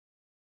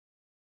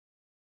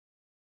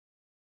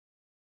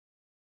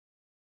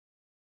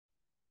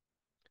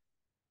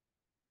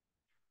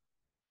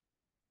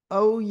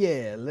Oh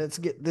yeah, let's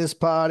get this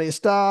party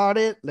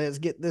started. Let's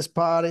get this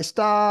party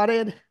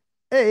started.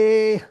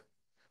 Hey,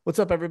 what's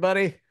up,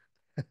 everybody?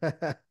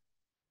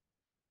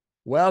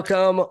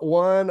 Welcome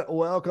one,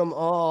 welcome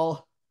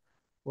all.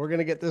 We're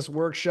gonna get this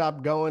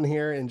workshop going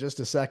here in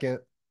just a second.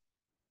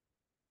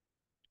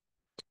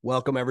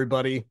 Welcome,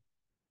 everybody.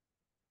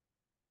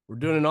 We're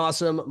doing an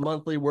awesome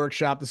monthly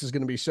workshop. This is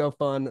going to be so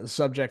fun. A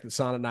subject that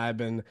Sonnet and I have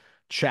been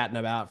chatting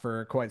about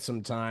for quite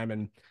some time,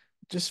 and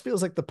just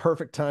feels like the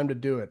perfect time to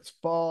do it. It's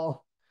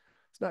fall.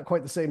 It's not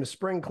quite the same as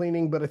spring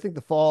cleaning, but I think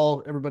the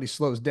fall, everybody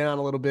slows down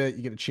a little bit.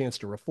 You get a chance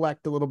to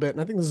reflect a little bit.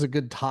 And I think this is a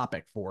good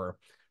topic for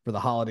the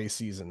holiday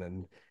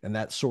season and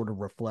that sort of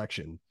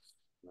reflection.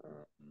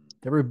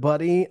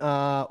 Everybody,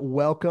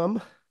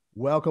 welcome,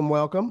 welcome,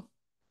 welcome.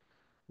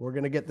 We're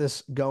going to get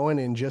this going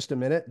in just a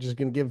minute. Just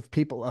going to give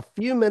people a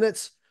few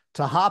minutes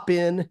to hop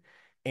in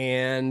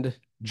and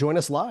join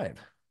us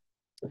live.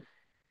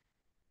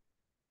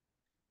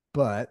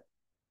 But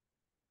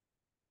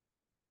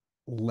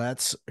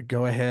let's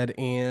go ahead,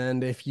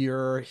 and if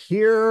you're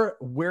here,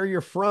 where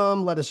you're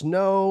from, let us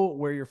know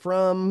where you're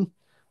from.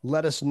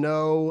 Let us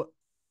know,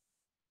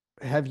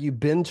 have you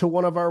been to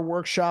one of our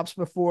workshops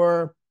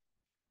before?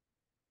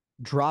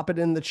 Drop it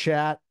in the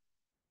chat.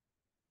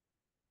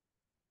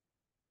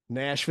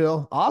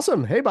 Nashville.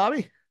 Awesome. Hey,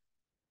 Bobby.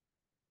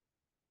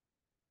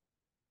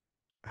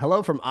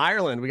 Hello from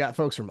Ireland. We got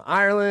folks from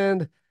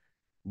Ireland,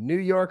 New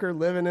Yorker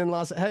living in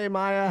Los. Hey,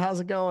 Maya, how's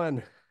it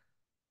going?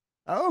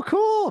 Oh,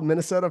 cool.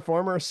 Minnesota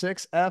former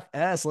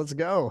 6FS. Let's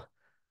go.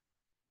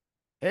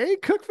 Hey,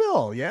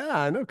 Cookville. Yeah,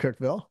 I know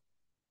Cookville.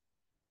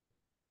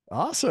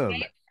 Awesome.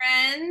 Hey,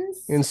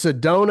 friends. In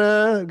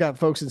Sedona, got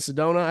folks in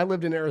Sedona. I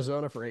lived in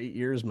Arizona for 8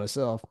 years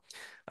myself.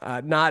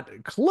 Not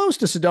close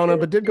to Sedona,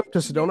 but did go to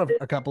Sedona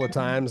a couple of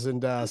times.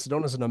 And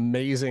Sedona's an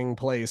amazing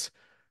place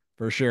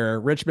for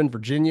sure. Richmond,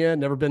 Virginia.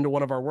 Never been to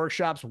one of our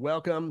workshops.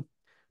 Welcome.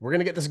 We're going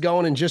to get this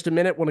going in just a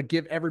minute. Want to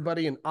give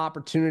everybody an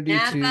opportunity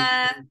to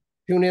Napa.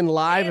 tune in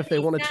live Hey, if they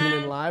want to tune in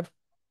Lisa. live.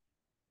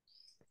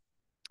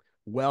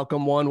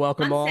 Welcome one,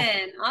 welcome all.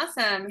 Johnson.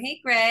 Awesome. Hey,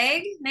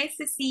 Greg. Nice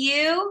to see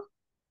you.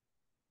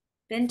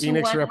 Been to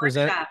Phoenix one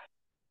represent. workshop.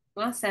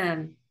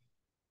 Awesome.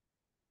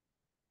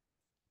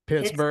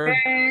 Pittsburgh.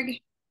 Pittsburgh.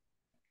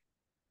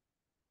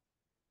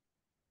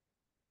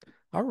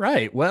 All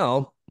right.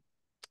 Well,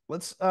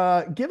 let's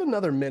give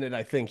another minute,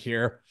 I think,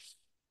 here.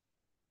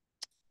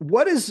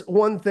 What is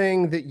one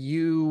thing that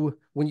you,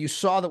 when you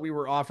saw that we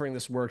were offering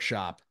this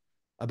workshop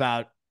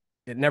about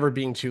it never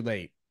being too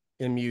late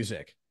in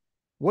music,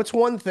 what's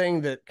one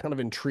thing that kind of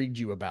intrigued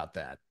you about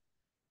that?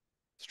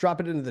 Let's drop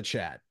it into the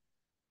chat.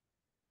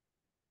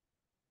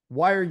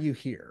 Why are you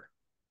here?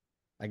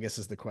 I guess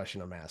is the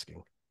question I'm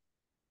asking.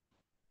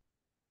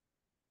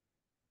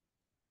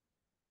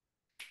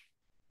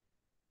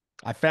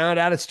 I found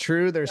out it's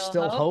true. There's Still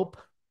still hope. hope.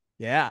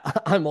 Yeah,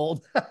 I'm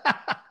old.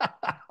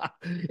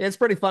 It's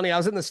pretty funny. I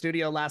was in the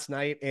studio last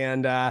night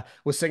and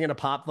was singing a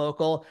pop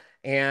vocal.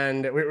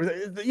 And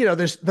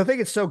there's the thing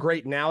that's so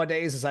great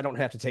nowadays is I don't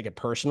have to take it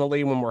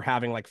personally when we're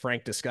having like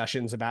frank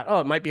discussions about, oh,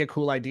 it might be a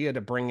cool idea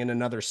to bring in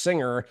another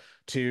singer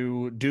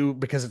to do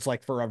because it's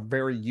like for a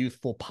very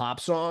youthful pop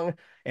song.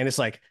 And it's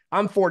like,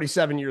 I'm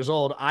 47 years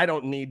old. I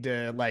don't need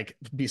to like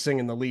be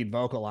singing the lead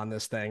vocal on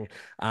this thing.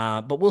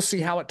 But we'll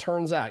see how it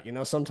turns out.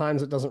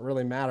 Sometimes it doesn't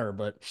really matter,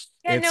 but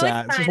Yeah, no, it's it's just fine.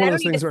 one I of don't those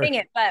need to things where sing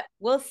it, but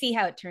we'll see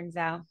how it turns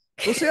out.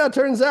 we'll see how it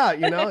turns out.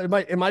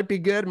 It might be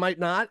good, might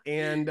not.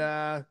 And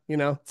but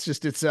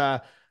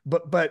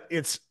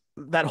it's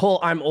that whole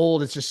I'm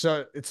old, it's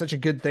such a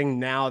good thing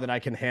now that I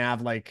can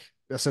have like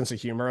a sense of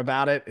humor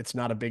about it. It's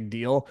not a big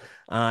deal.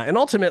 And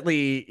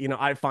ultimately,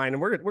 I find,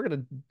 and we're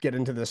gonna get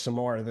into this some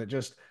more, that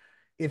just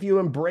if you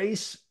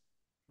embrace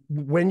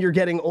when you're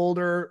getting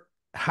older,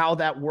 how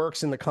that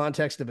works in the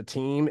context of a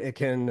team. It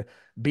can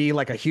be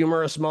like a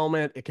humorous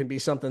moment. It can be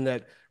something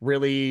that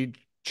really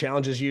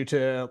challenges you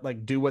to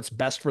like do what's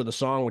best for the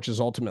song, which is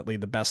ultimately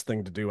the best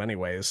thing to do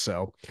anyways.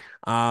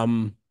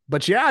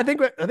 But yeah, I think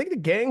the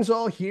gang's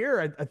all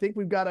here. I think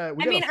we I got a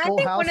mean, I full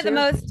think one house of the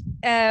here.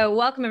 most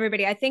welcome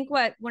everybody. I think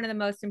what one of the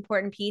most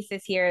important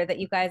pieces here that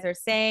you guys are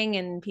saying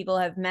and people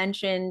have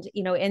mentioned,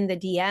 in the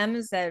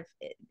DMs of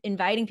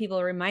inviting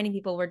people, reminding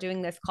people we're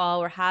doing this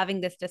call, we're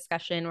having this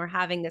discussion, we're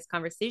having this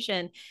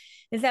conversation,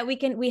 is that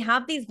we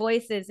have these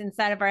voices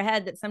inside of our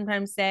head that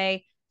sometimes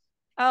say,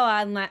 "Oh,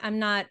 I'm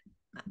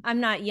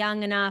not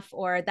young enough,"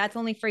 or "That's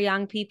only for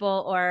young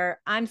people," or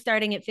 "I'm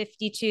starting at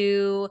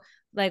 52.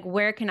 Like,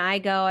 where can I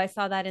go?" I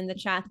saw that in the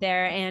chat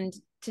there. And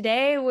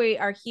today we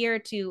are here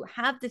to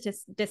have the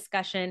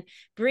discussion,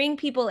 bring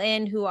people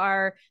in who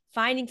are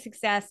finding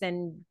success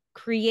and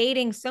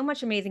creating so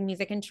much amazing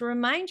music, and to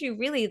remind you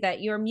really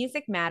that your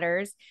music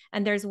matters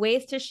and there's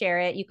ways to share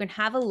it. You can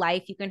have a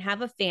life, you can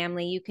have a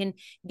family, you can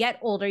get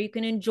older, you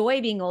can enjoy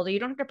being older. You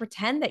don't have to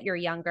pretend that you're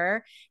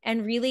younger,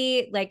 and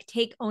really like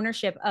take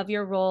ownership of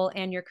your role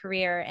and your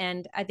career.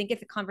 And I think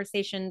it's a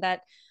conversation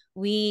that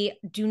we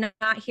do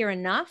not hear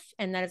enough.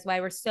 And that is why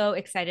we're so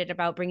excited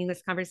about bringing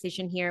this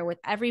conversation here with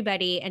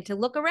everybody, and to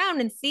look around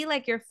and see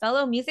like your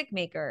fellow music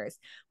makers.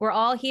 We're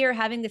all here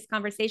having this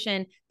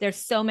conversation. There's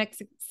so much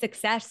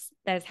success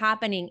that is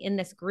happening in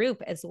this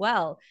group as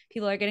well.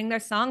 People are getting their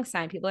songs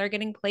signed, people are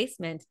getting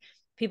placements,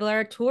 people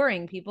are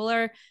touring, people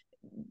are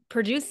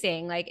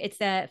producing. Like,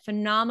 it's a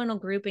phenomenal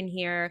group in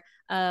here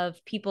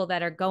of people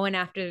that are going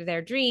after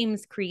their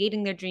dreams,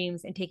 creating their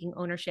dreams, and taking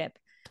ownership.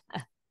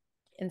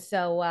 And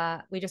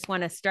so we just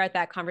want to start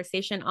that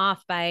conversation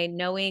off by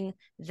knowing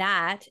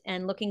that,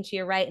 and looking to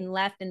your right and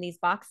left in these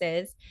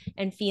boxes,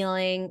 and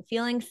feeling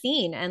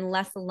seen and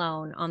less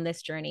alone on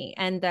this journey.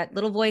 And that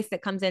little voice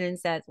that comes in and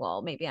says,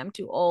 well, maybe I'm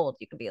too old,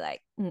 you can be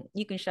like,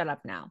 you can shut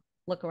up now.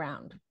 Look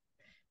around.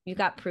 You've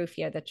got proof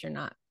here that you're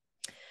not.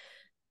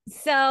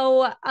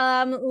 So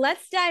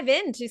let's dive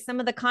into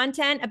some of the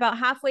content. About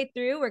halfway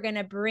through, we're going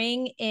to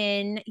bring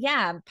in,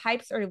 yeah,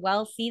 pipes are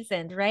well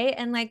seasoned, right?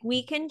 And like,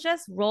 we can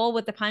just roll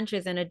with the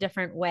punches in a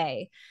different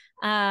way.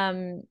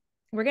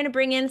 We're going to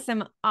bring in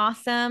some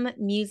awesome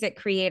music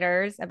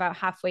creators about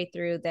halfway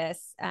through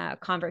this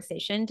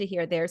conversation, to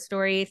hear their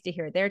stories, to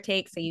hear their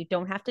takes, so you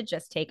don't have to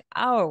just take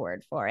our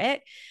word for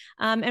it.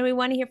 And we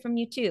want to hear from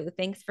you too.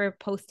 Thanks for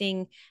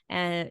posting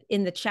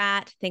in the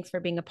chat. Thanks for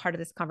being a part of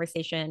this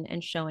conversation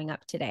and showing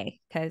up today,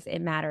 because it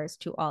matters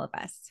to all of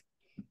us.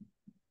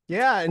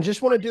 Yeah, and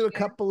just want to do a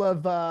couple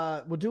of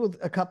we'll do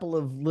a couple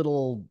of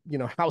little,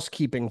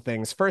 housekeeping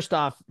things. First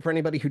off, for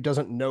anybody who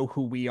doesn't know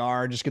who we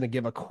are, just going to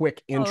give a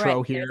quick All right,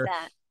 intro there's here.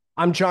 that.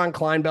 I'm John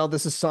Clinebell.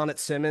 This is Sonnet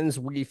Simmons.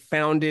 We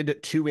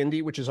founded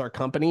 2Indie, which is our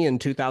company, in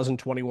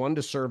 2021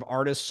 to serve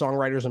artists,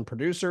 songwriters, and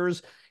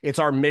producers. It's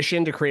our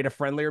mission to create a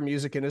friendlier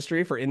music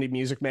industry for indie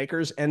music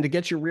makers and to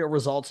get you real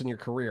results in your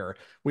career.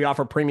 We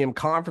offer premium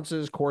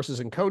conferences,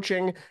 courses, and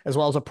coaching, as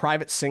well as a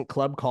private sync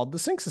club called the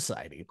Sync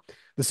Society.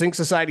 The Sync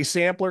Society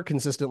sampler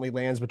consistently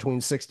lands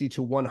between 60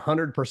 to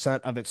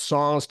 100% of its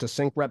songs to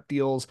sync rep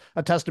deals,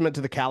 a testament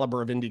to the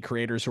caliber of indie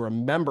creators who are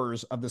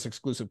members of this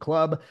exclusive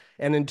club.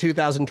 And in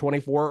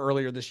 2024,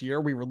 earlier this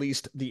year, we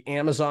released the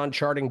Amazon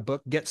charting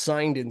book, Get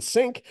Signed in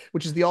Sync,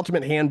 which is the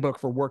ultimate handbook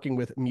for working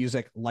with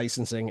music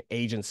licensing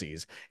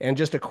agencies. And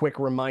just a quick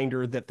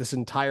reminder that this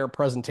entire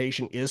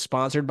presentation is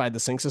sponsored by the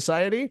Sync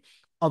Society.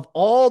 Of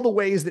all the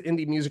ways that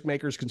indie music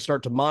makers can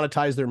start to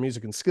monetize their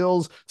music and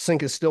skills,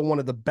 Sync is still one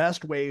of the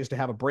best ways to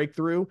have a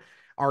breakthrough.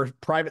 Our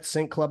private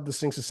sync club, the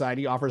Sync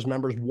Society, offers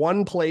members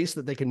one place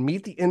that they can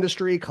meet the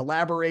industry,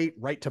 collaborate,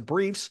 write to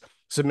briefs,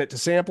 submit to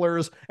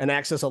samplers, and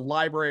access a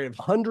library of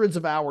hundreds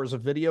of hours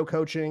of video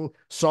coaching,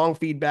 song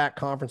feedback,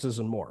 conferences,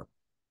 and more.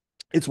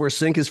 It's where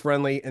sync is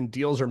friendly and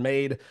deals are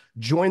made.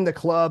 Join the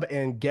club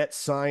and get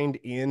signed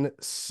in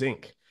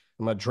sync.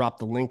 I'm going to drop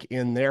the link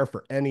in there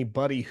for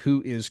anybody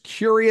who is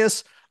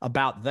curious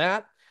about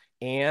that.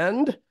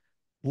 And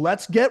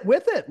let's get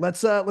with it.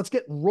 Let's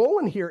get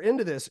rolling here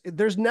into this.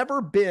 There's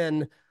never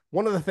been,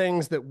 one of the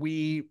things that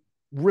we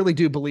really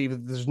do believe,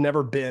 that there's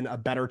never been a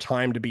better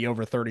time to be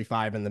over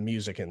 35 in the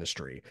music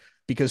industry,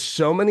 because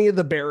so many of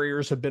the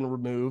barriers have been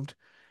removed.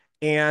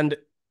 And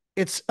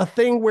it's a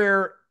thing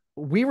where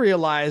we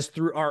realized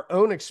through our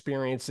own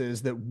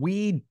experiences that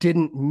we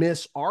didn't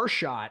miss our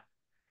shot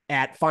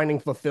at finding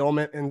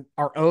fulfillment and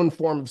our own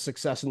form of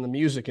success in the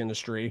music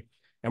industry.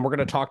 And we're going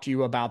to talk to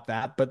you about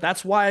that. But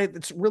that's why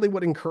it's really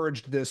what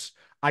encouraged this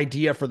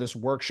idea for this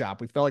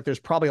workshop. We felt like there's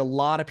probably a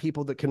lot of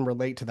people that can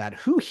relate to that.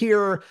 Who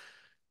here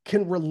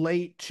can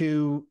relate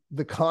to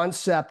the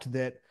concept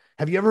that,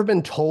 have you ever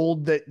been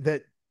told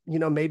that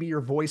maybe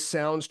your voice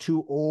sounds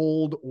too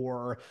old,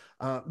 or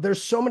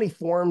there's so many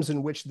forms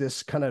in which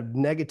this kind of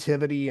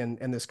negativity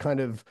and this kind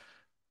of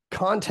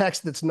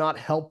context that's not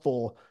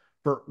helpful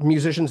for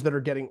musicians that are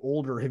getting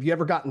older. Have you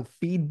ever gotten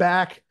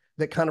feedback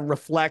that kind of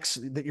reflects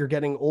that you're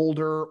getting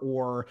older,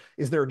 or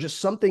is there just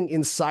something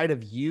inside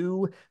of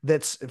you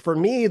that's, for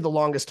me, the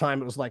longest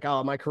time, it was like,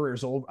 oh, my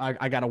career's old.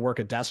 I got to work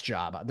a desk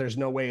job. There's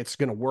no way it's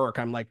going to work.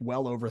 I'm like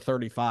well over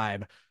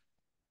 35.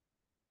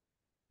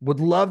 Would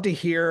love to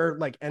hear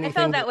like I felt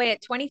anything that that, way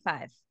at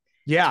 25.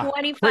 yeah,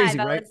 25, crazy,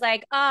 I right? was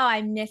like, oh,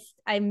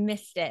 I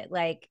missed it.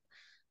 Like,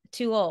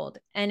 too old.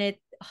 And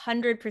it's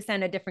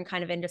 100% a different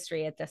kind of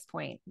industry at this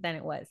point than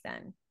it was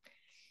then.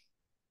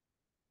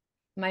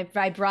 My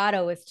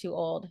vibrato was too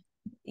old.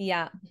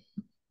 Yeah.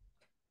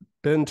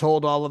 Been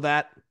told all of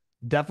that.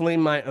 Definitely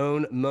my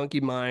own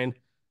monkey mind.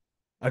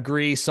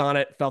 Agree.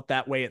 Sonnet felt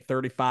that way at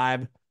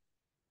 35.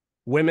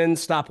 Women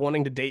stop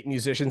wanting to date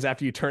musicians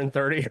after you turn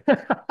 30.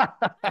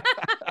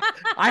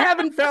 I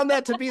haven't found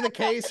that to be the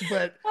case,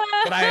 but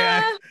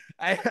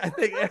I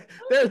think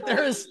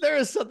there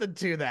is something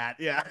to that.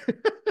 Yeah.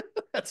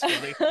 That's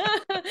funny.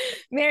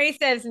 Mary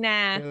says,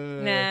 nah,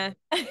 Uh,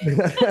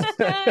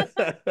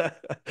 nah.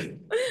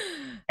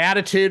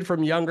 attitude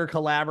from younger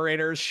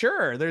collaborators.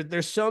 Sure,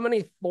 there's so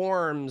many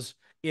forms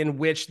in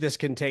which this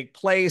can take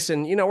place,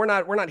 and we're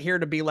not here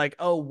to be like,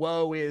 oh,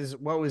 woe is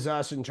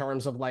us, in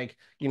terms of like,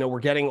 we're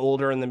getting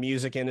older in the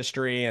music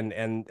industry,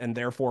 and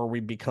therefore we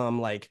become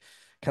like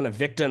kind of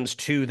victims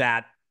to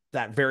that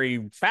that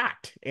very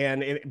fact.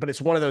 But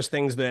it's one of those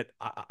things that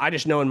I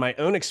just know in my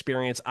own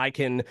experience, I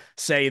can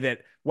say that,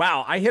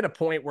 wow, I hit a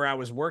point where I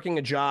was working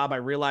a job. I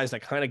realized I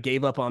kind of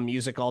gave up on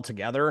music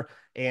altogether.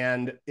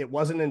 And it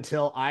wasn't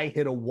until I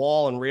hit a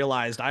wall and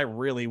realized I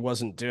really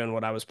wasn't doing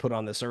what I was put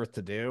on this earth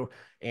to do.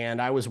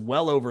 And I was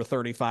well over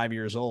 35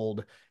 years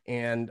old.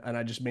 And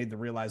I just made the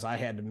realize I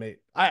had to make,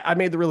 I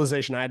made the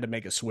realization I had to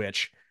make a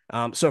switch.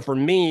 So for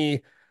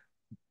me,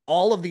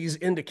 all of these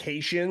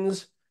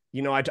indications,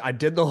 I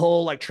did the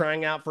whole like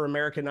trying out for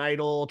American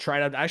Idol, I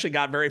actually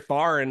got very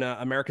far in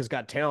America's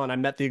Got Talent. I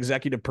met the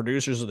executive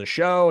producers of the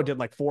show, did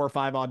like 4 or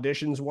 5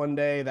 auditions one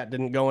day that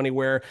didn't go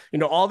anywhere.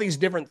 All these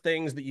different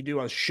things that you do.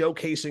 I was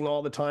showcasing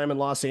all the time in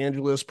Los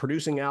Angeles,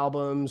 producing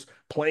albums,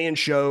 playing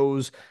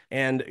shows,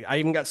 and I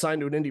even got signed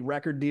to an indie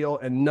record deal,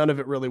 and none of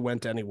it really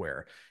went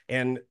anywhere.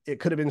 And it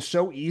could have been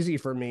so easy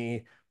for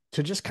me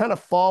to just kind of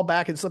fall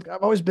back and slip.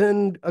 I've always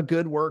been a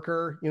good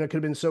worker. It could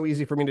have been so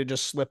easy for me to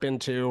just slip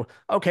into,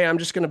 okay, I'm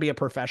just going to be a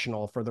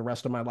professional for the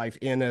rest of my life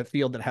in a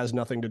field that has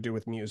nothing to do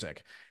with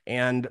music.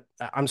 And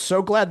I'm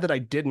so glad that I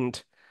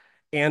didn't.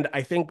 And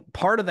I think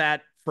part of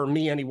that, for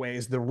me,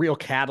 anyways, the real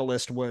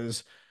catalyst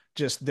was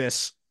just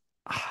this.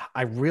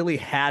 I really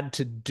had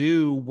to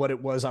do what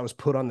it was I was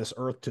put on this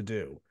earth to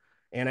do.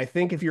 And I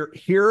think if you're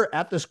here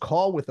at this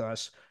call with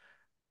us,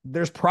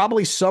 there's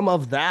probably some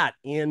of that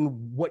in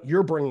what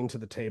you're bringing to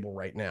the table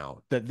right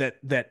now,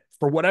 that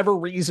for whatever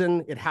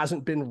reason it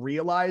hasn't been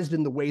realized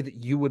in the way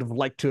that you would have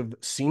liked to have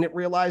seen it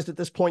realized at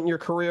this point in your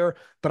career.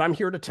 But I'm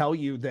here to tell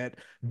you that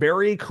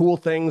very cool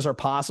things are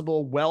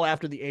possible well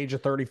after the age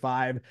of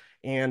 35.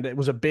 And it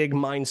was a big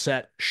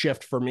mindset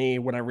shift for me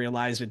when I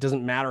realized it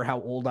doesn't matter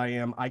how old I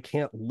am, I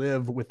can't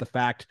live with the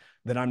fact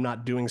that I'm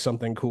not doing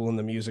something cool in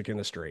the music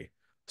industry.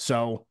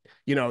 So,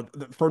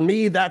 for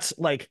me, that's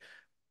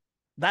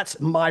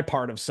my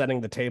part of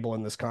setting the table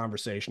in this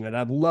conversation. And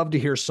I'd love to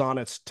hear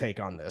Sonnet's take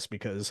on this,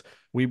 because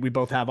we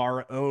both have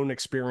our own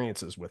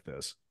experiences with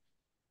this.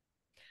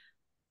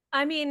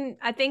 I mean,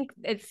 I think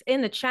it's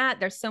in the chat.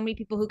 There's so many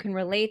people who can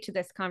relate to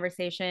this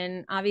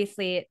conversation.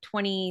 Obviously, at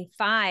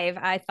 25,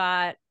 I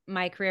thought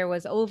my career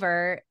was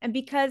over. And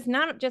because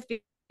not just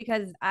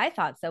because I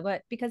thought so,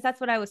 but because that's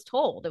what I was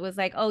told. It was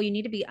like, oh, you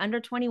need to be under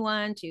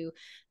 21 to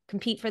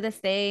compete for this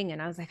thing.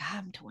 And I was like, oh,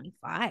 I'm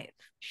 25.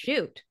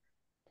 Shoot.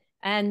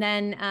 And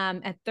then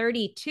at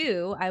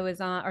 32, I was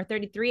on, or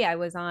 33, I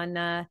was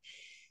on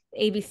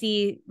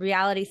ABC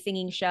reality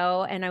singing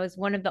show. And I was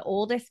one of the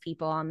oldest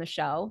people on the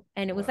show.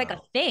 And it was like a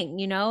Wow. thing,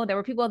 there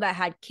were people that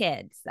had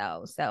kids,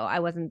 though. So I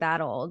wasn't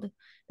that old.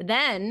 But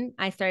then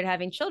I started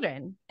having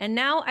children. And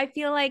now I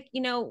feel like,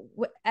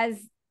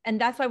 and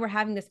that's why we're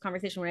having this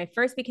conversation. When I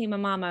first became a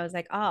mom, I was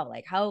like, oh,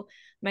 like how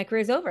my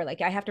career's over.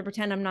 Like I have to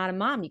pretend I'm not a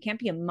mom. You can't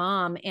be a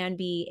mom and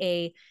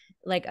be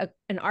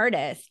an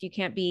artist. You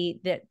can't be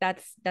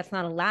that's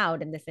not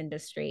allowed in this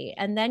industry.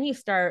 And then you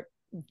start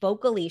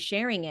vocally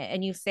sharing it,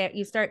 and you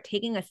start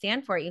taking a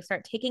stand for it. You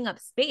start taking up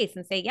space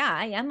and say, yeah,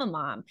 I am a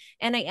mom,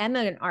 and I am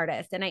an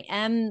artist, and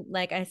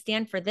I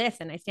stand for this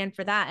and I stand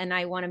for that, and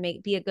I want to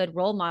be a good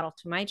role model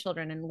to my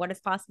children and what is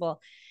possible.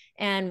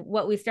 And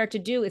what we start to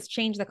do is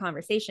change the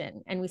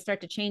conversation, and we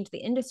start to change the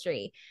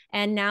industry.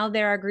 And now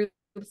there are groups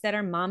that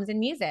are moms in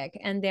music,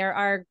 and there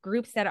are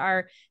groups that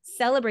are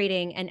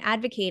celebrating and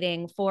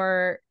advocating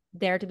for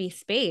there to be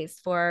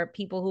space for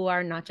people who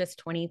are not just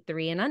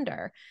 23 and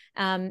under.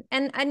 And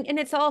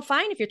it's all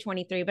fine if you're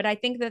 23, but I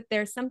think that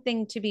there's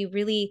something to be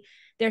really,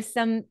 there's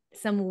some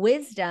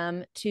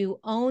wisdom to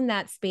own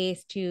that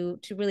space, to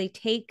really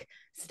take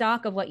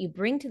stock of what you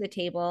bring to the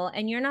table,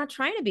 and you're not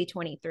trying to be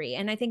 23.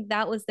 And I think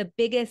that was the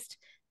biggest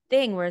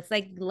thing, where it's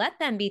like, let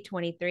them be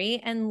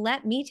 23 and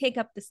let me take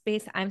up the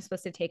space I'm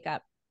supposed to take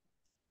up.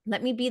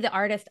 Let me be the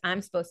artist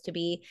I'm supposed to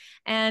be,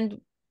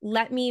 and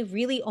let me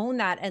really own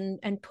that,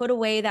 and put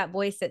away that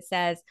voice that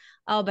says,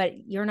 oh, but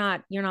you're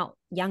not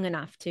young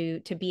enough to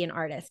be an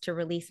artist, to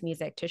release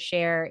music, to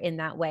share in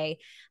that way.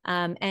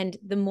 And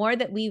the more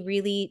that we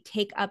really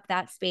take up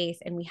that space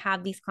and we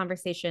have these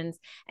conversations,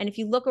 and if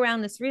you look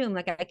around this room,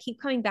 like I keep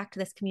coming back to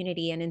this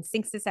community, and in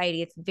Sync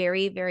Society, it's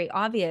very, very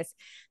obvious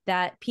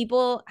that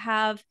people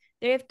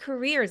they have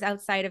careers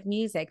outside of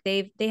music.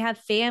 They have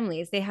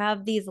families, they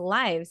have these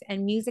lives,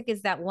 and music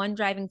is that one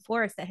driving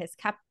force that has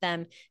kept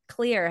them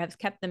clear, has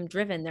kept them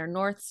driven, their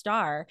North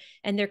Star.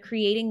 And they're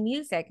creating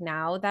music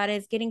now that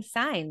is getting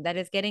signed, that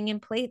is getting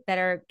in place, that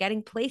are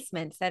getting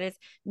placements, that is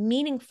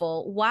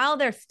meaningful, while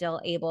they're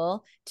still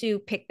able to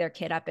pick their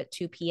kid up at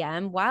 2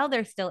 p.m., while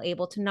they're still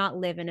able to not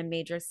live in a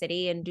major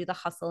city and do the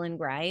hustle and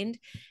grind.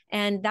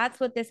 And that's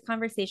what this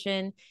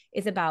conversation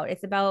is about.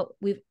 It's about,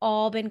 we've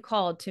all been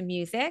called to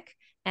music,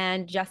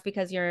 and just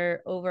because you're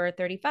over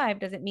 35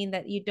 doesn't mean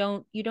that you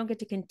don't get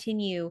to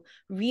continue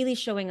really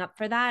showing up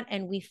for that.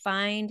 And we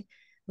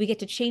get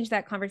to change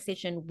that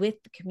conversation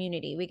with the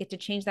community. We get to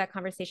change that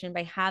conversation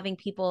by having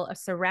people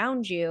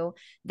surround you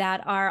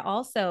that are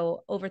also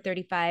over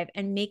 35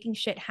 and making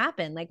shit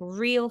happen, like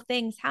real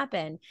things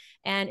happen.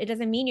 And it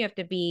doesn't mean you have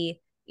to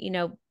be,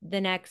 the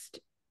next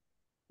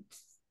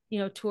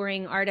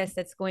touring artist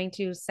that's going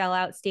to sell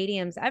out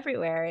stadiums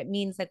everywhere. It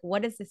means like,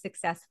 what is the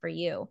success for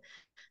you?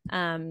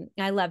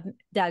 I love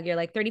Doug. You're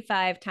like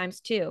 35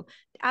 times two.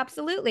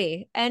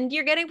 Absolutely. And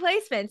you're getting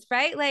placements,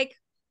 right? Like,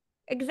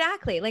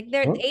 exactly. Like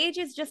their age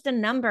is just a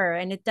number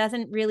and it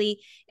doesn't really,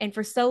 and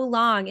for so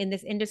long in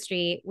this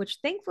industry, which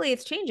thankfully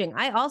it's changing.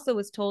 I also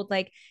was told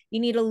like you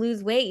need to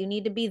lose weight, you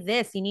need to be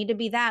this, you need to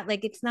be that.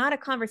 Like it's not a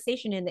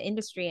conversation in the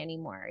industry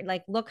anymore.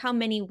 Like look how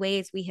many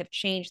ways we have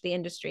changed the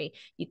industry.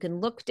 You can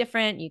look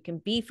different, you can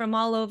be from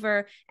all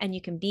over, and you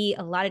can be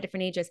a lot of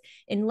different ages.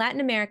 In Latin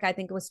America, I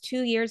think it was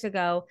 2 years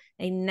ago,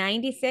 a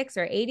 96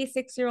 or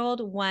 86-year-old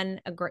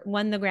won the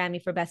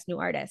Grammy for Best New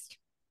Artist.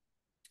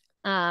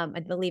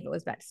 I believe it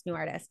was Best New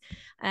Artist.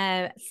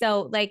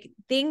 So like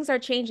things are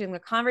changing, the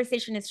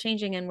conversation is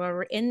changing, and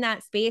we're in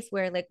that space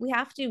where like we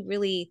have to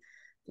really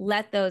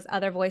let those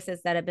other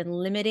voices that have been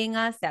limiting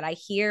us, that I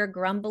hear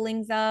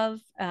grumblings of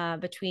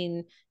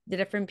between the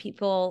different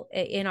people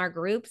in our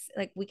groups,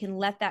 like we can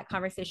let that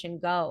conversation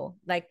go,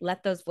 like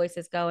let those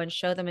voices go and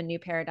show them a new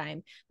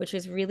paradigm, which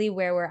is really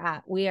where we're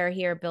at. We are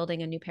here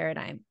building a new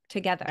paradigm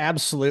together.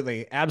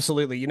 Absolutely.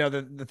 Absolutely. You know,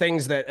 the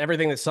things that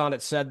everything that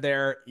Sonnet said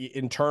there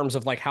in terms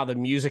of like how the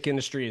music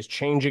industry is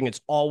changing,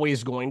 it's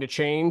always going to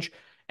change.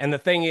 And the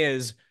thing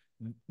is,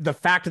 the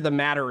fact of the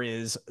matter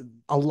is,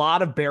 a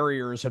lot of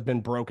barriers have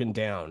been broken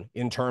down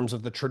in terms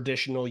of the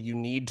traditional, you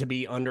need to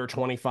be under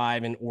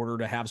 25 in order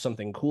to have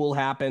something cool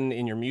happen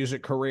in your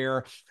music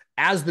career.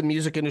 As the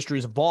music industry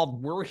has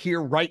evolved, we're here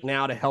right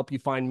now to help you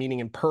find meaning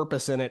and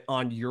purpose in it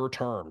on your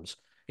terms.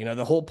 You know,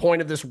 the whole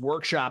point of this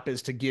workshop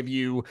is to give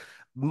you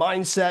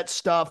mindset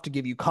stuff, to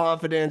give you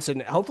confidence,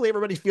 and hopefully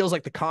everybody feels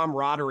like the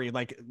camaraderie,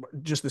 like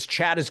just this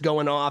chat is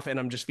going off and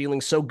I'm just feeling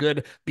so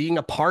good being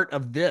a part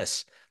of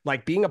this,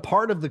 like being a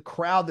part of the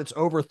crowd that's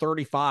over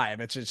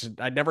 35. It's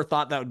just, I never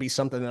thought that would be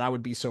something that I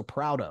would be so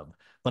proud of,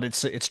 but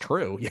it's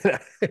true. You know,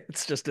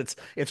 it's just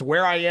it's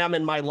where I am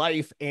in my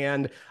life.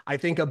 And I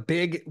think a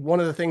big one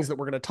of the things that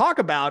we're going to talk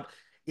about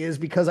is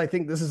because I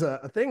think this is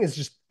a thing, is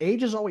just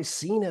age is always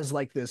seen as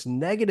like this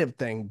negative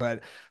thing.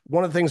 But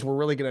one of the things we're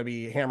really going to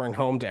be hammering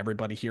home to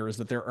everybody here is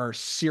that there are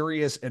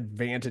serious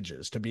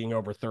advantages to being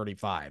over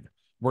 35.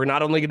 We're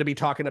not only going to be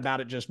talking about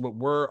it just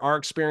what our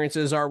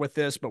experiences are with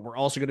this, but we're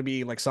also going to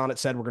be, like Sonnet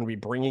said, we're going to be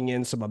bringing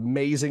in some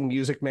amazing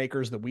music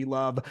makers that we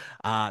love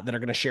that are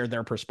going to share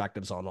their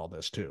perspectives on all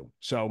this too.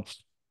 So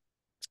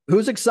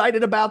who's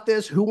excited about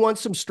this? Who wants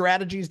some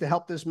strategies to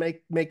help this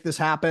make this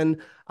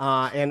happen?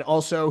 And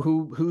also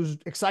who's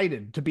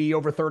excited to be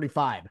over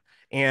 35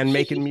 and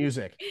making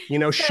music, you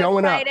know, So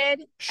showing up, excited.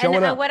 And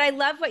showing up. what I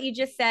love what you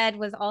just said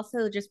was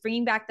also just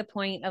bringing back the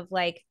point of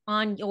like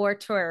on your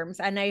terms.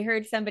 And I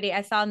heard somebody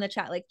I saw in the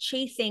chat like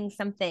chasing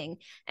something.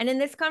 And in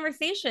this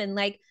conversation,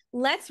 like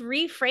let's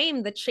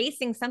reframe the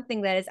chasing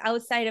something that is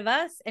outside of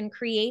us and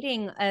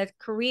creating a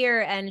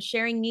career and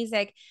sharing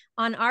music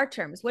on our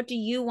terms. What do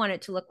you want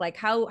it to look like?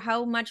 How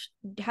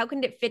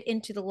can it fit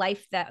into the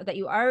life that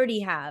you already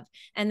have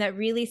and that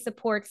really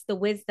supports the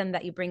wisdom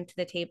that you bring to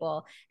the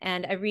table?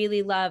 And I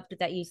really loved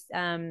that you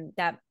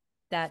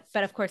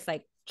but of course,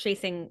 like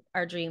chasing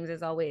our dreams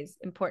is always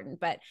important,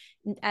 but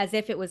as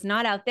if it was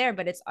not out there,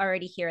 but it's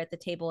already here at the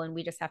table and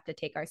we just have to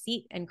take our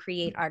seat and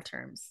create our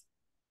terms.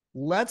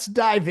 Let's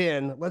dive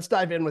in. Let's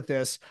dive in with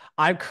this.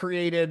 I've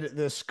created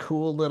this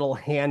cool little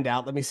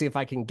handout. Let me see if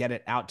I can get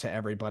it out to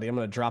everybody. I'm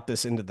going to drop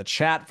this into the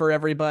chat for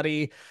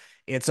everybody.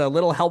 It's a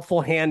little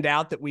helpful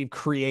handout that we've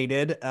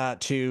created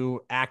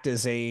to act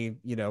as a,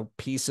 you know,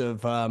 piece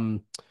of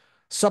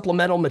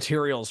supplemental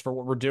materials for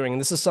what we're doing.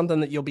 And this is something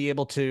that you'll be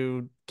able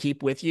to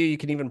keep with you. You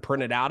can even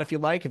print it out if you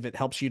like, if it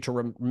helps you to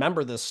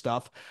remember this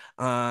stuff,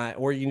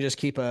 or you can just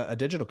keep a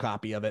digital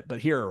copy of it. But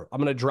here, I'm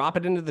going to drop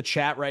it into the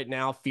chat right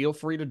now. Feel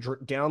free to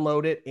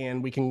download it,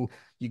 and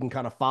you can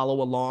kind of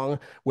follow along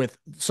with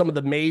some of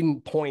the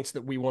main points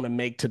that we want to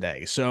make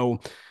today.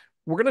 So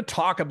we're going to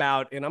talk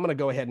about, and I'm going to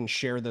go ahead and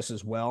share this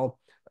as well.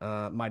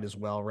 Might as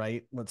well,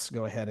 right? Let's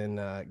go ahead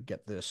and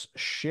get this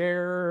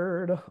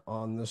shared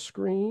on the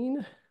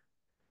screen.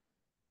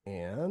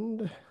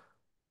 And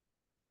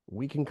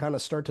we can kind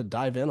of start to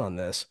dive in on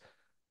this.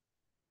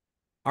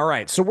 All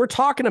right, so we're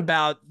talking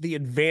about the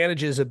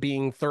advantages of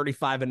being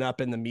 35 and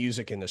up in the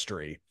music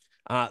industry.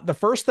 The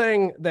first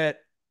thing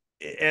that,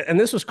 and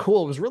this was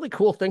cool, it was really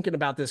cool thinking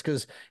about this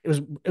because it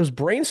was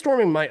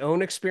brainstorming my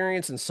own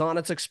experience and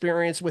Sonnet's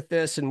experience with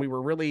this, and we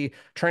were really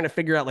trying to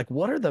figure out like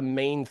what are the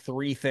main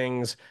three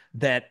things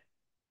that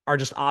are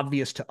just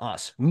obvious to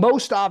us,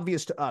 most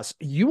obvious to us.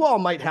 You all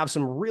might have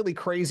some really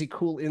crazy,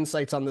 cool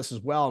insights on this as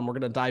well, and we're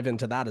going to dive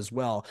into that as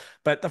well.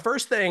 But the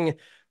first thing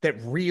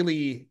that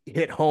really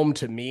hit home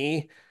to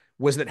me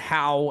was that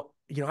how,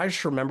 you know, I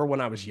just remember when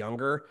I was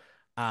younger,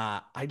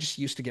 I just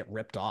used to get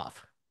ripped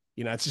off.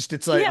 It's just,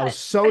 it's like, I Yeah. was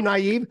so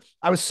naive.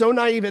 I was so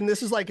naive. And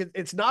this is like,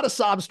 it's not a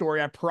sob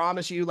story. I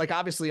promise you. Like,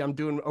 obviously, I'm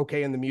doing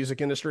okay in the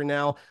music industry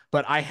now,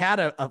 but I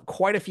had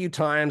quite a few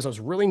times. I was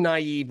really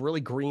naive,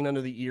 really green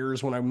under the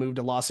ears when I moved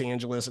to Los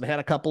Angeles and had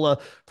a couple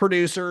of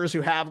producers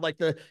who have like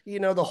the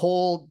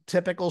whole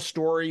typical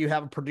story. You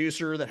have a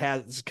producer that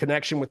has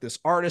connection with this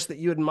artist that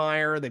you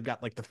admire. They've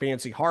got like the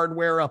fancy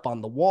hardware up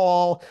on the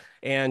wall,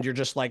 and you're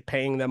just like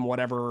paying them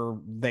whatever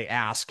they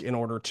ask in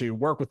order to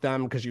work with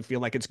them because you feel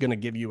like it's going to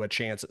give you a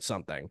chance at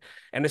something.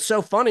 And it's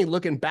so funny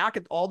looking back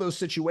at all those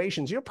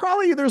situations.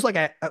 Probably there's like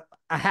a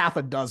half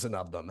a dozen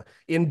of them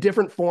in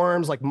different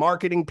forms, like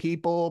marketing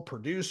people,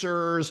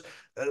 producers,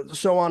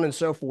 so on and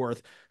so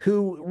forth,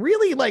 who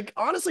really like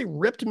honestly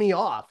ripped me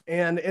off.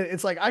 And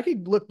it's like I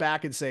could look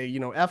back and say,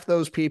 F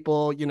those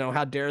people,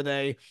 how dare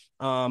they?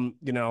 Um,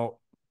 you know,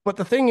 but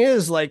the thing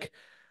is, like,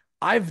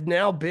 I've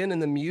now been in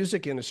the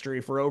music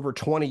industry for over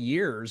 20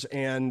 years,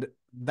 and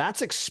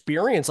that's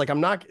experience. Like,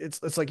 I'm not,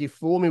 it's like you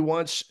fool me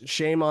once,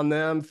 shame on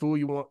them, fool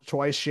you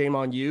twice, shame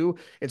on you.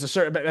 It's a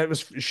certain, it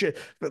was shit,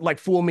 but like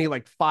fool me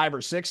like 5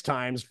 or 6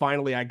 times.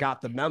 Finally, I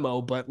got the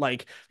memo. But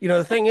like,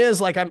 the thing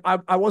is, like,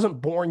 I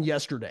wasn't born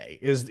yesterday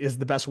is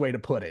the best way to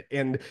put it.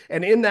 And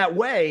in that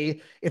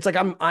way, it's like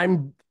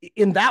I'm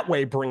in that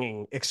way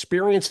bringing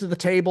experience to the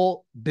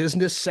table,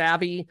 business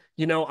savvy.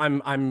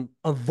 I'm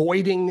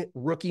avoiding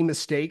rookie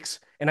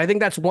mistakes. And I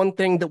think that's one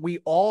thing that we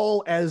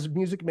all, as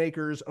music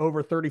makers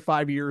over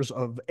 35 years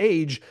of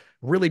age,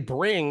 really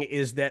bring,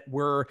 is that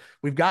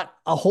we've got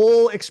a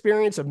whole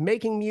experience of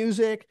making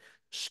music,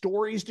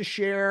 stories to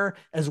share,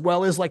 as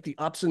well as like the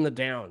ups and the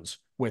downs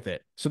with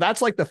it. So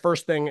that's like the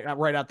first thing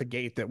right out the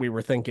gate that we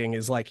were thinking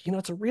is like,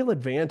 it's a real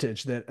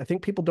advantage that I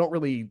think people don't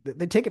really,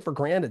 they take it for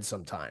granted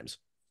sometimes.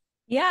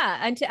 Yeah.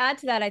 And to add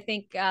to that, I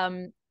think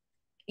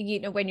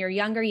when you're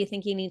younger, you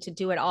think you need to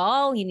do it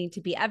all. You need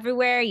to be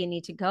everywhere. You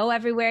need to go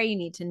everywhere. You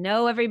need to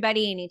know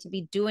everybody. You need to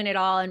be doing it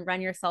all and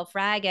run yourself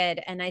ragged.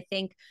 And I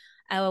think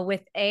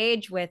with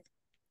age, with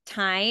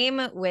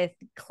time, with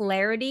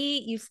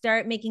clarity, you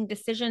start making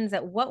decisions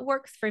at what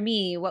works for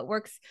me,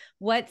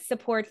 what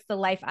supports the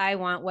life I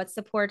want, what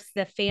supports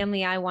the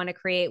family I want to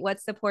create,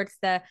 what supports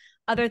the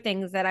other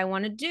things that I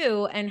want to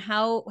do, and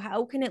how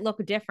can it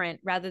look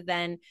different rather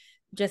than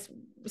just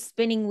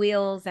spinning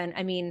wheels. And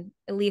I mean,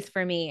 at least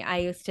for me, I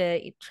used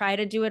to try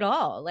to do it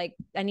all. Like,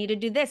 I need to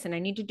do this and I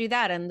need to do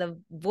that. And the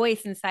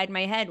voice inside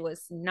my head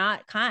was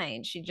not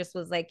kind. She just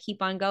was like,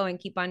 keep on going,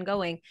 keep on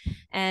going.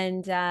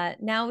 And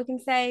now we can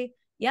say,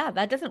 yeah,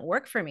 that doesn't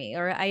work for me,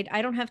 or I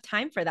don't have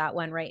time for that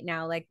one right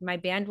now. Like, my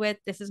bandwidth,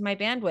 this is my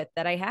bandwidth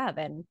that I have.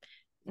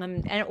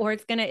 Or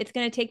it's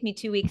gonna take me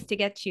 2 weeks to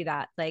get you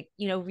that, like,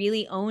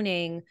 really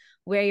owning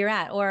where you're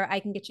at, or I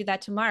can get you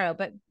that tomorrow.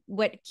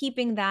 But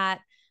keeping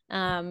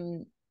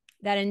um,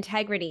 that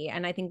integrity.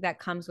 And I think that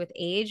comes with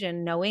age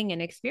and knowing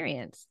and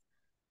experience.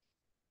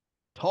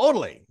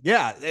 Totally.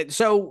 Yeah.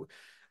 So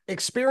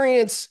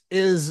experience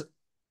is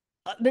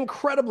an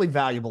incredibly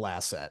valuable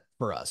asset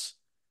for us.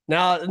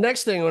 Now, the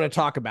next thing I want to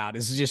talk about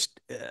is just,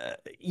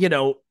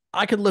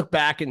 I could look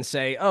back and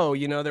say, oh,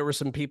 there were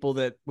some people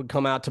that would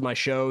come out to my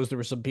shows. There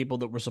were some people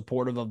that were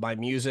supportive of my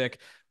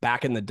music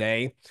back in the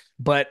day.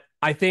 But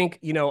I think,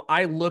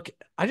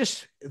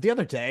 the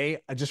other day,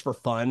 just for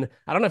fun,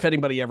 I don't know if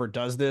anybody ever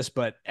does this,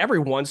 but every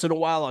once in a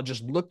while, I'll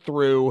just look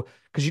through,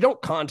 because you don't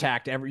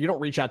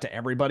reach out to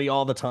everybody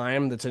all the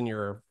time that's in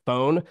your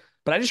phone.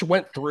 But I just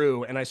went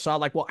through and I saw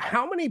like, well,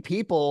 how many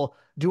people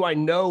do I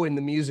know in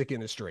the music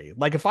industry?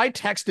 Like, if I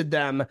texted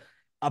them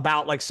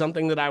about like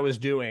something that I was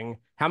doing,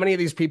 how many of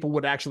these people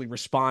would actually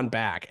respond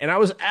back? And I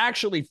was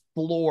actually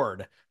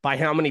floored by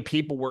how many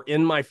people were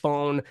in my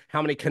phone,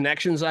 how many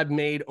connections I've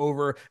made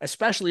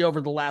especially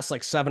over the last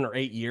like 7 or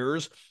 8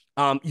 years.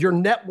 Your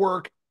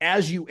network,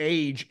 as you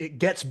age, it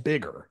gets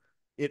bigger.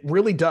 It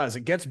really does.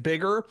 It gets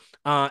bigger,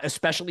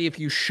 especially if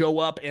you show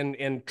up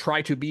and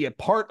try to be a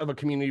part of a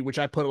community, which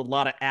I put a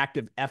lot of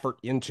active effort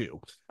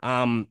into.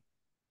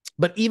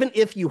 But even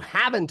if you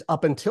haven't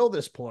up until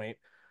this point,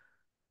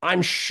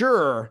 I'm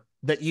sure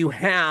that you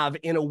have,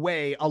 in a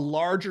way, a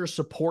larger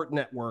support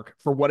network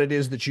for what it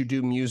is that you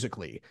do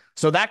musically.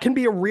 So that can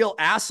be a real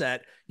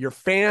asset. Your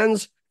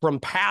fans from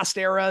past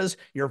eras,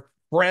 your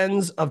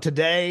friends of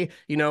today,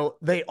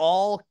 they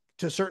all,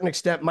 to a certain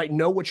extent, might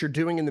know what you're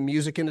doing in the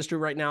music industry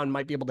right now and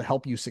might be able to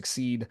help you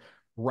succeed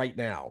right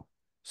now.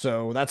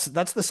 So that's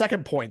the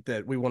second point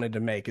that we wanted to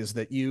make, is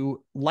that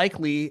you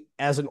likely,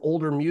 as an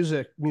older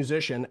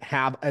musician,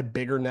 have a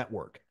bigger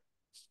network.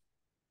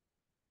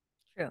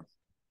 True.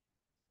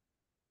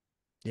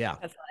 Yeah.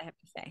 That's all I have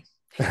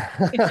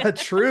to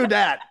say. True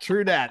that.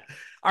 True that.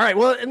 All right.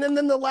 Well, and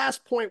then the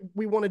last point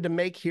we wanted to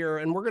make here,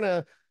 and we're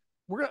gonna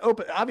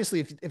open. Obviously,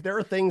 if there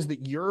are things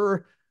that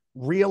you're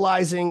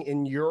realizing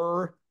in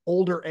your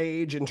older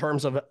age in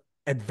terms of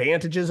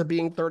advantages of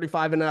being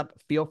 35 and up,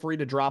 feel free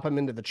to drop them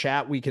into the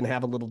chat. We can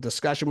have a little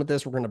discussion with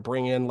this. We're going to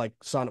bring in, like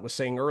Sonnet was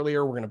saying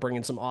earlier, we're going to bring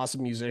in some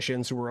awesome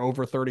musicians who are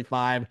over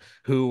 35,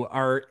 who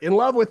are in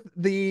love with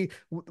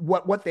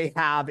what they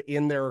have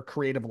in their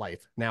creative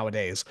life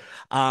nowadays.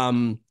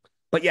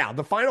 But yeah,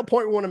 the final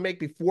point we want to make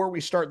before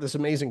we start this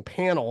amazing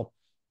panel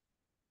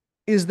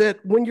is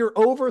that when you're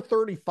over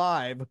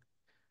 35,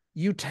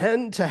 you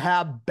tend to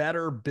have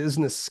better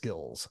business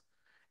skills.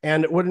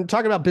 And when we're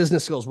talking about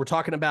business skills, we're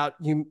talking about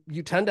you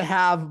tend to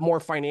have more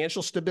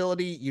financial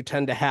stability. You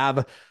tend to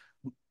have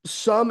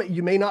some,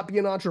 you may not be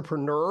an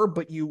entrepreneur,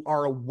 but you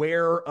are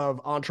aware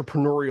of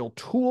entrepreneurial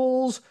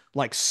tools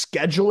like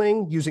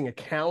scheduling, using a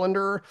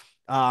calendar,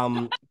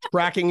 um,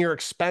 tracking your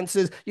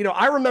expenses.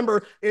 I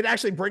remember it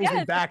actually brings me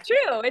Yes, it's back.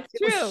 true. It's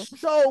It was true.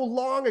 so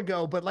long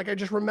ago, but like I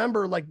just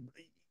remember like,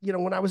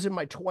 when I was in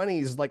my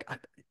 20s, like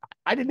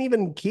I didn't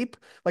even keep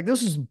like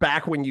this is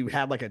back when you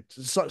had like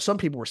some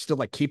people were still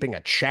like keeping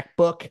a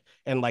checkbook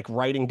and like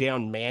writing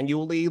down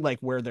manually like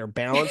where their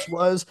balance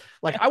was.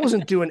 Like I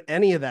wasn't doing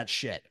any of that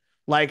shit.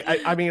 Like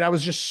I mean I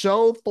was just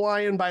so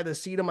flying by the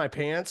seat of my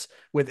pants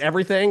with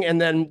everything. And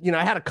then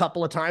I had a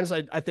couple of times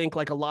I think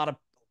like a lot of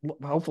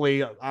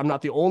hopefully I'm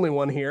not the only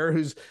one here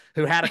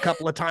who had a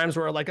couple of times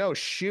where like, oh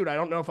shoot, I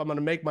don't know if I'm going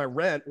to make my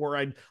rent, or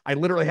I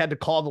literally had to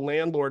call the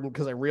landlord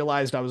because I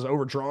realized I was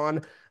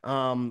overdrawn.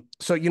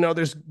 So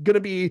there's gonna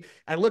be.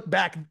 I look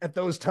back at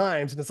those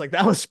times and it's like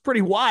that was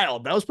pretty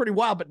wild. That was pretty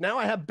wild. But now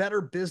I have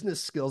better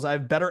business skills. I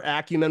have better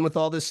acumen with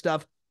all this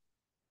stuff.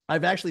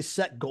 I've actually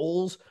set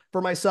goals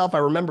for myself. I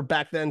remember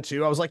back then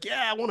too. I was like,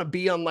 yeah, I want to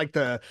be on like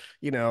the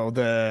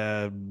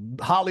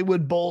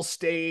Hollywood Bowl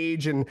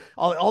stage and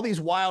all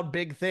these wild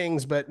big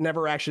things, but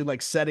never actually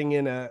like setting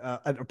in a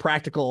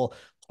practical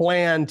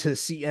plan to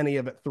see any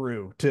of it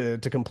through to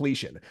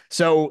completion.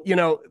 So,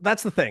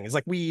 that's the thing. Is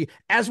like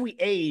as we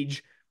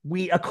age,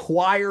 we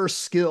acquire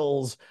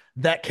skills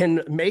that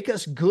can make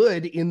us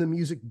good in the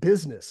music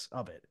business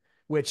of it,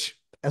 which,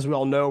 as we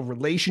all know,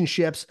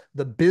 relationships,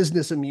 the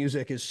business of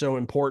music is so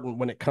important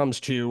when it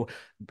comes to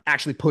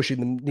actually pushing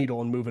the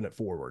needle and moving it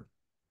forward.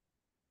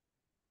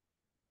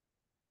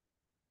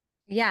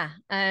 Yeah.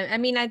 I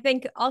mean, I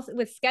think also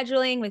with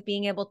scheduling, with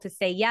being able to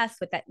say yes,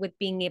 with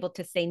being able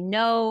to say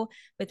no,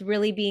 with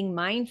really being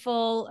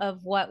mindful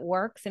of what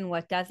works and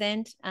what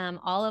doesn't,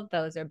 all of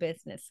those are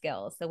business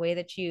skills. The way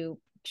that you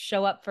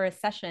show up for a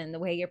session, the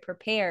way you're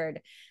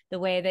prepared, the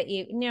way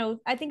that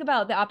I think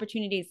about the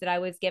opportunities that I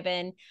was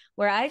given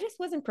where I just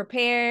wasn't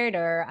prepared,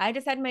 or I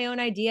just had my own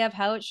idea of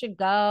how it should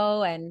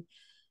go. And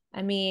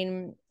I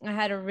mean, I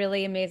had a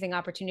really amazing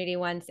opportunity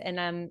once,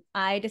 and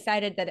I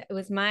decided that it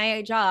was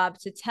my job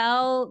to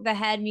tell the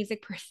head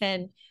music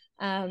person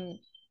um,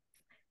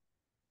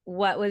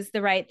 what was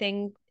the right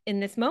thing in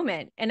this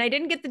moment. And I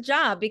didn't get the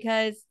job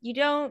because you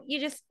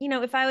just,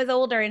 if I was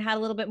older and had a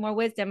little bit more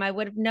wisdom, I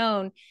would have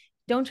known,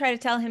 don't try to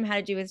tell him how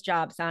to do his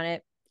job,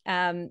 Sonnet.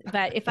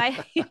 But if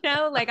I,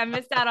 like I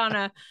missed out on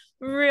a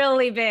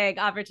really big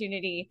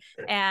opportunity,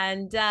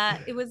 and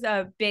it was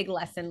a big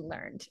lesson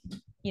learned.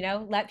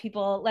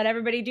 Let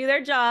everybody do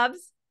their jobs,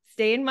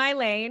 stay in my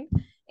lane.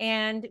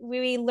 And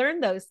we learn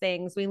those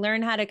things. We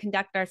learn how to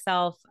conduct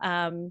ourselves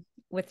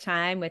with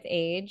time, with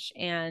age,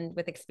 and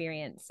with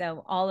experience.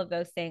 So all of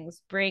those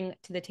things bring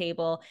to the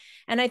table.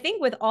 And I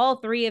think with all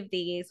three of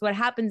these, what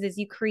happens is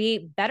you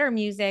create better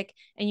music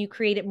and you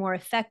create it more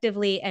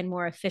effectively and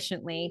more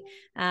efficiently.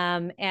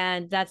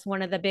 And that's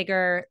one of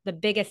the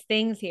biggest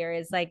things here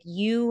is like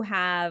you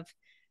have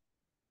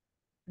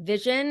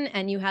vision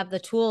and you have the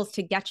tools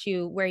to get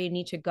you where you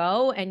need to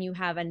go, and you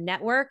have a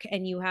network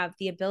and you have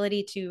the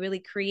ability to really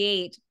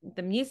create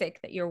the music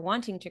that you're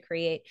wanting to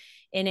create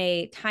in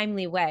a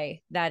timely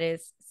way that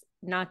is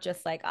not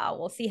just like, oh,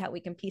 we'll see how we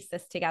can piece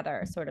this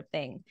together sort of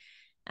thing.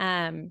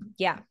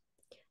 Yeah.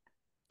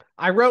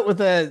 I wrote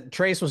with a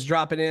Trace was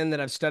dropping in that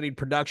I've studied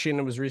production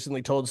and was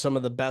recently told some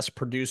of the best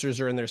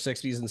producers are in their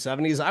 60s and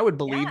 70s. I would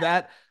believe Yeah.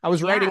 that. I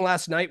was Yeah. writing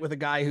last night with a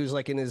guy who's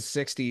like in his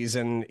 60s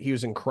and he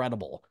was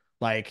incredible.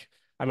 Like,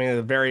 I mean,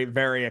 a very,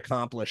 very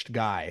accomplished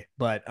guy.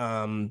 But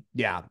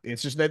yeah,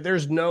 it's just that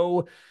there's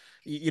no,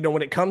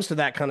 when it comes to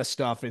that kind of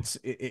stuff,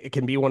 it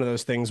can be one of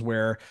those things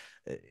where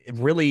it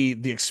really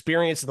the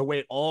experience, the way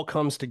it all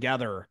comes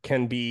together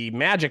can be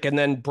magic. And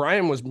then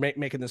Brian was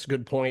making this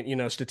good point.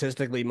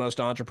 Statistically, most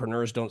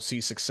entrepreneurs don't see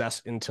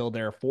success until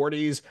their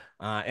 40s.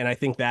 And I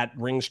think that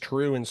rings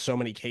true in so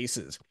many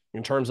cases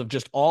in terms of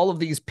just all of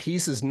these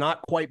pieces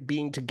not quite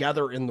being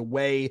together in the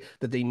way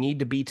that they need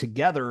to be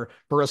together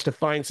for us to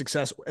find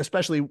success.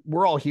 Especially,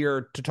 we're all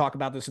here to talk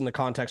about this in the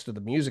context of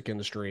the music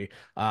industry.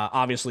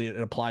 Obviously, it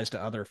applies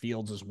to other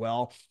fields as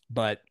well.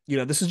 But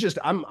this is just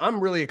I'm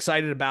really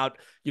excited about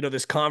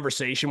this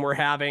conversation we're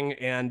having,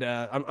 and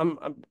I'm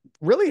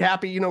really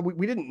happy.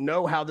 We didn't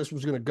know how this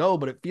was going to go,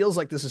 but it feels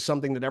like this is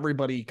something that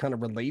everybody kind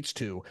of relates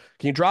to.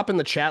 Can you drop in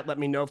the chat? Let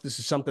me know if this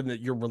is something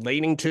that you're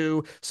relating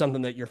to,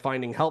 something that you're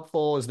finding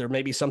helpful. Is there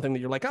maybe something that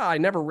you're like, I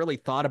never really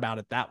thought about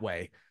it that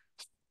way?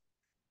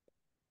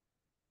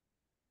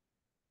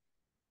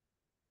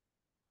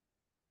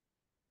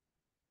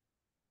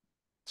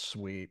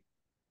 Sweet.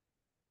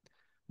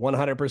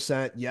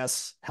 100%.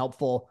 Yes.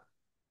 Helpful.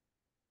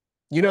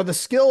 The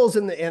skills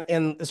and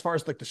as far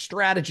as like the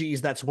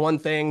strategies, that's one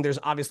thing. There's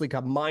obviously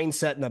like a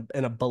mindset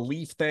and a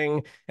belief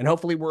thing, and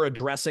hopefully we're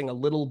addressing a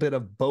little bit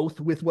of both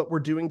with what we're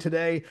doing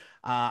today.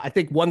 I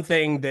think one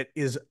thing that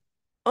is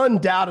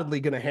undoubtedly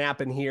going to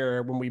happen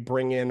here when we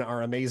bring in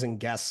our amazing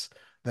guests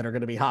that are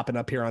going to be hopping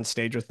up here on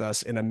stage with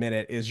us in a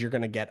minute is you're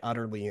going to get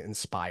utterly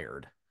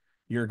inspired.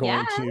 You're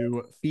Yeah. going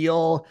to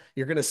feel,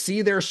 you're going to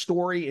see their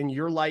story in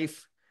your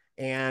life.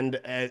 And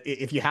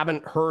if you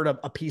haven't heard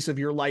a piece of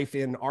your life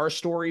in our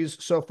stories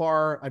so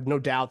far, I've no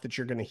doubt that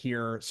you're going to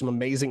hear some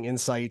amazing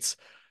insights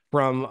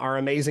from our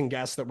amazing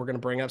guests that we're going to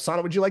bring up.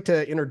 Sonnet, would you like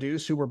to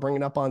introduce who we're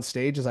bringing up on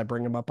stage as I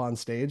bring them up on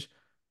stage?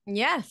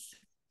 Yes.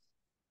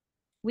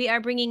 We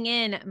are bringing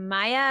in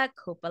Maya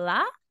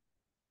Coppola.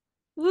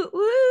 Woo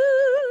woo.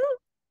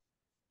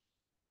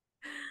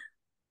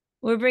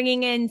 We're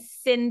bringing in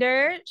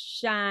Cinder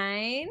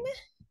Shine.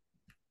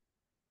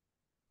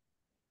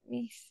 Let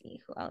me see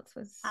who else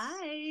was.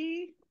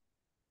 Hi.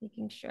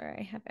 Making sure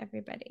I have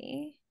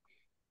everybody.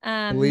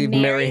 I believe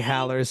Mary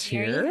Haller's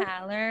Mary here.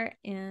 Haller,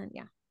 and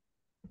yeah.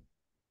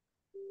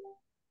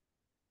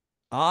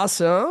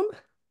 Awesome.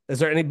 Is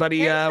there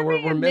anybody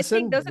we're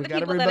missing? Those are We the got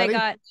people that I everybody?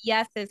 got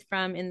yeses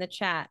from in the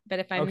chat. But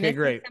if I'm Okay, missing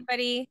great.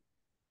 somebody,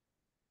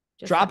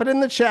 just Drop it in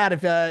the chat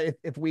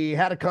if we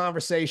had a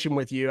conversation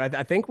with you.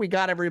 I think we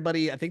got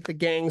everybody. I think the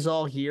gang's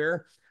all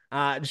here.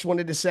 I just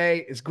wanted to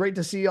say it's great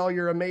to see all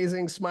your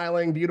amazing,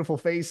 smiling, beautiful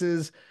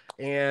faces.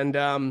 And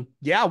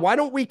yeah, why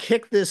don't we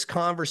kick this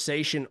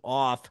conversation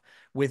off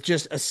with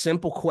just a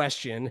simple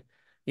question,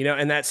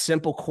 and that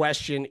simple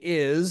question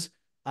is,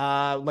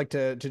 like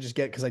to just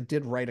get, because I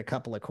did write a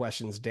couple of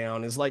questions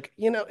down, is like,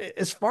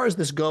 as far as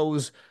this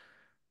goes,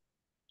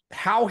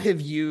 how have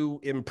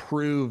you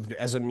improved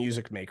as a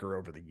music maker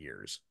over the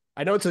years?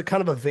 I know it's a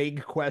kind of a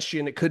vague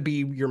question. It could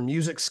be your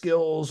music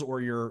skills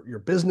or your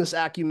business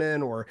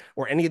acumen or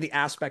any of the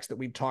aspects that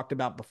we've talked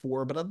about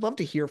before, but I'd love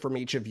to hear from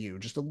each of you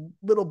just a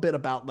little bit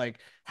about like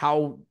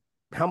how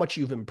much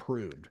you've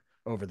improved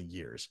over the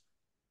years.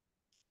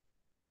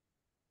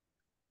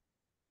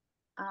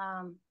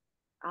 Um,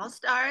 I'll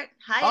start.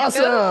 Hi,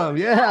 Awesome.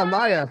 everybody. Yeah,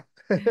 Maya.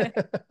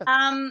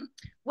 Um,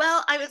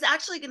 well, I was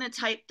actually going to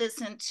type this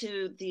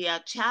into the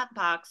chat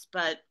box,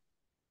 but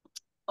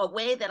a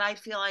way that I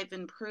feel I've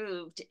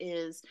improved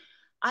is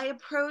I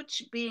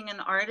approach being an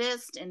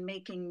artist and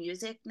making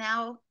music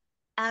now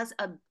as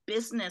a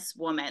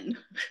businesswoman,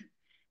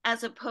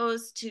 as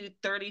opposed to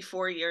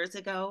 34 years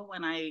ago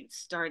when I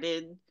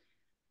started.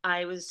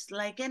 I was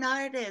like an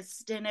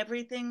artist, and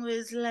everything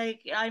was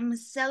like, I'm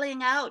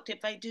selling out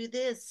if I do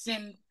this,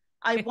 and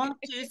I won't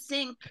do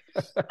sync.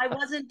 I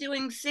wasn't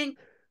doing sync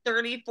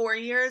 34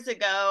 years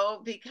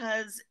ago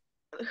because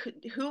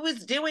who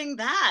was doing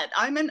that?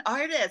 I'm an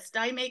artist.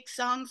 I make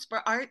songs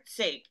for art's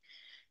sake.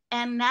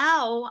 And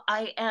now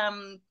I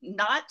am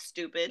not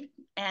stupid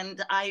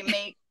and I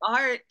make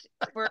art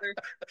for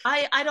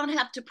I don't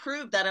have to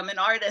prove that I'm an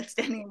artist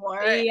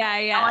anymore. Yeah, Now I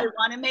yeah.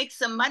 want to make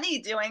some money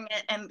doing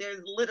it, and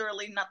there's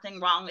literally nothing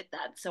wrong with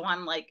that. So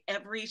I'm like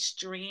every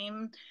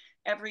stream,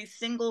 every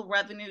single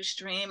revenue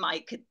stream I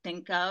could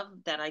think of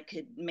that I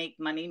could make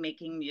money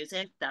making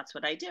music, that's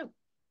what I do.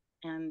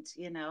 And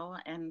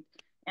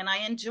and I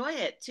enjoy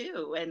it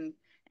too. And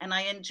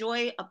I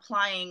enjoy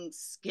applying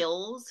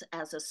skills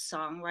as a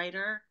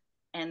songwriter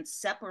and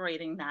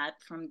separating that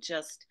from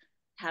just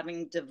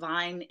having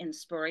divine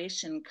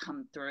inspiration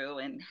come through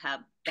and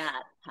have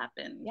that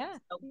happen. Yeah,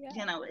 So,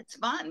 yeah. it's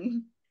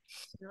fun.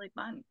 It's really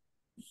fun.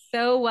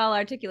 So well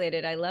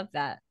articulated. I love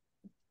that.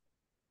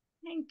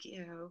 Thank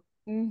you.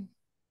 Mm.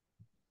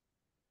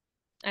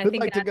 I Who'd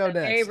think like to that's go a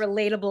very next?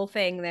 relatable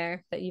thing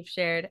there that you've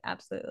shared.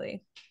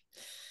 Absolutely.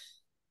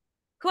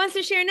 Who wants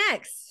to share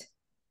next?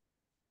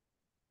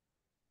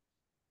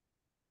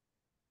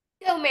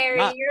 Go, Mary.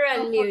 Not. You're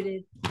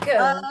unmuted.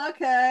 Go.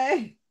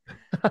 Okay.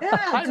 Yeah,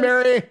 Hi, just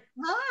Mary.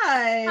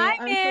 Hi, hi. I'm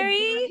so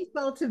Mary.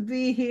 grateful to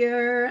be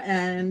here.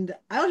 And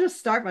I'll just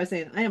start by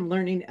saying I am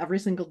learning every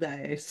single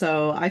day.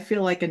 So I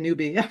feel like a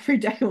newbie every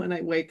day when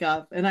I wake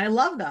up. And I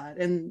love that.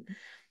 And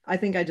I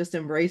think I just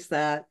embrace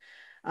that.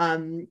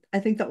 I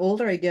think the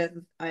older I get,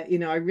 I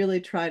really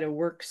try to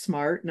work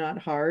smart, not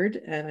hard.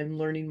 And I'm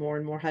learning more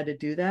and more how to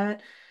do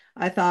that.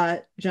 I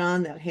thought,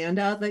 John, that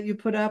handout that you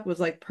put up was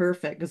like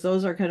perfect because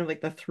those are kind of like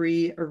the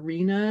three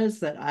arenas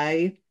that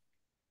I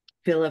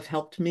feel have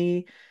helped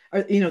me,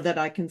 or that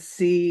I can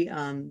see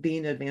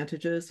being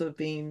advantages of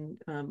being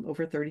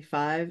over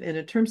 35. And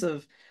in terms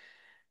of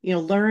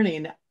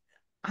learning,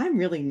 I'm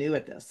really new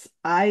at this.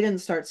 I didn't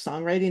start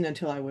songwriting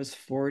until I was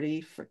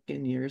 40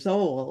 freaking years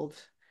old,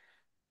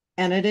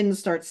 and I didn't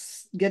start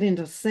getting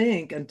to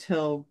sync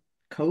until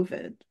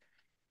COVID.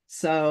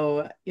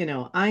 So,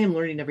 I am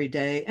learning every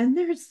day. And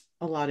there's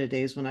a lot of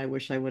days when I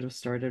wish I would have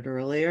started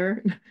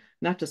earlier,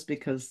 not just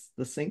because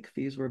the sync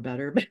fees were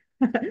better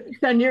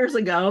 10 years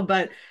ago,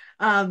 but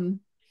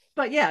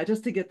yeah,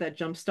 just to get that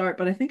jump start.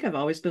 But I think I've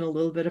always been a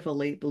little bit of a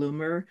late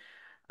bloomer.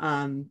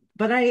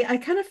 But I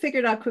kind of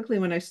figured out quickly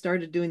when I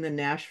started doing the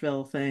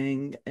Nashville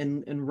thing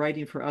and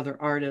writing for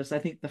other artists. I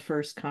think the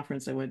first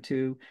conference I went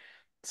to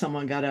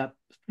someone got up,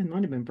 it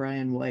might have been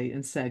Brian White,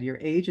 and said, "Your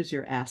age is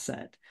your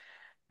asset."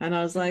 And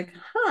I was like,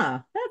 huh,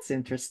 that's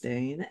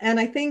interesting. And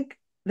I think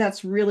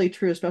that's really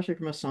true, especially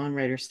from a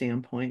songwriter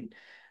standpoint.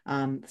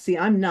 See,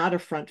 I'm not a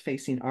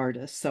front-facing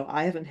artist, so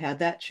I haven't had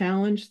that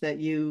challenge that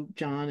you,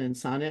 John, and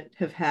Sonnet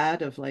have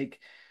had of like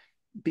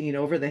being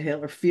over the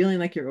hill or feeling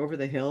like you're over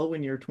the hill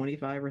when you're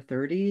 25 or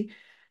 30.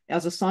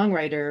 As a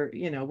songwriter,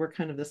 we're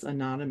kind of this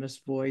anonymous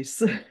voice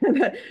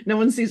that no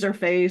one sees our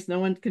face, no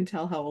one can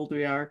tell how old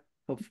we are,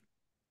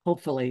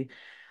 hopefully.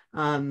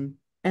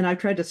 And I've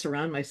tried to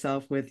surround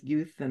myself with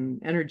youth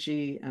and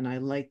energy, and I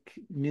like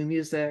new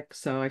music.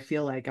 So I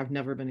feel like I've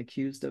never been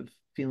accused of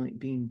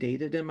being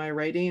dated in my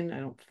writing. I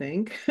don't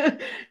think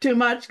too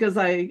much because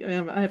I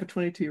have a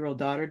 22-year-old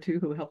daughter too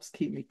who helps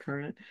keep me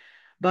current.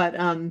 But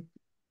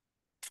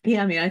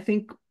yeah, I mean, I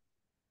think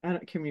I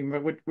don't can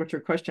remember what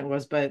your question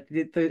was, but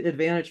the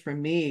advantage for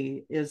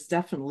me is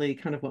definitely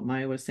kind of what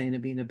Maya was saying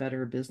of being a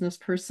better business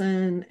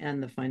person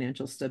and the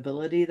financial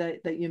stability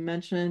that you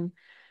mentioned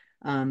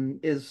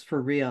is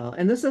for real.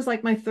 And this is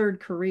like my third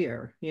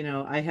career.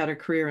 I had a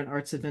career in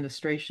arts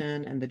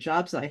administration, and the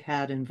jobs I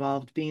had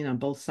involved being on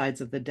both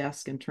sides of the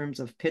desk in terms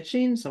of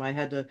pitching. So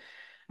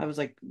I was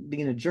like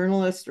being a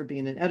journalist or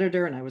being an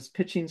editor, and I was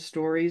pitching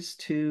stories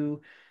to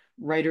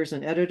writers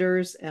and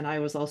editors. And I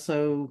was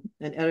also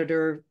an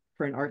editor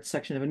for an arts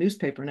section of a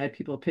newspaper, and I had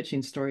people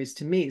pitching stories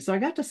to me. So I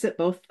got to sit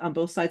on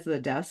both sides of the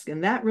desk,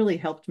 and that really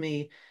helped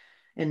me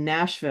in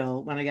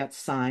Nashville when I got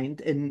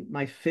signed in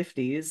my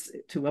 50s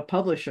to a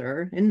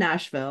publisher in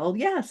Nashville.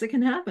 Yes, it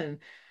can happen.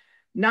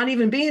 Not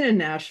even being in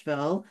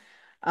Nashville,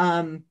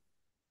 um,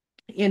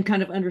 and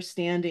kind of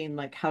understanding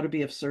like how to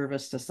be of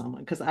service to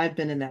someone, because I've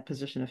been in that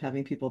position of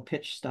having people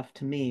pitch stuff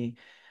to me.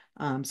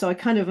 So I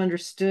kind of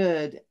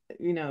understood,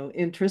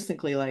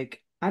 intrinsically,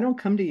 like, I don't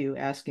come to you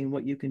asking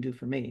what you can do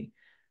for me.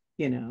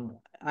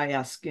 I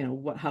ask,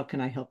 how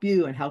can I help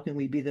you, and how can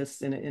we be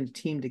this in a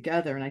team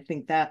together? And I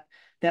think that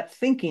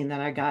thinking that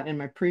I got in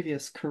my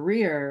previous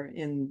career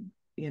in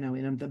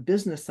the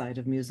business side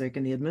of music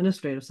and the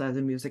administrative side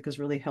of music is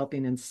really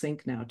helping in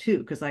sync now too,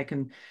 because I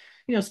can,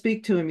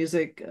 speak to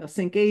a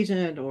sync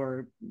agent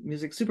or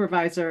music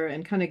supervisor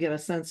and kind of get a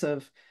sense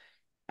of,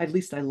 at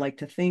least I like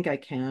to think I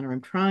can, or I'm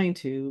trying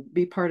to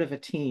be part of a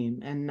team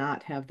and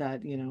not have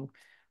that,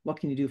 what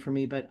can you do for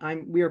me? But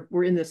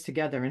we're in this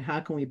together, and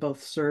how can we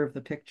both serve the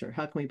picture?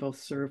 How can we both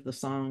serve the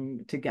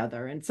song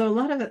together? And so a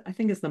lot of it, I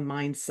think, is the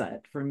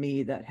mindset for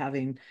me that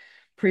having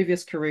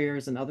previous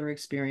careers and other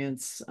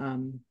experience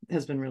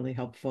has been really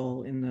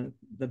helpful in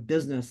the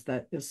business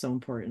that is so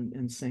important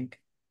in sync.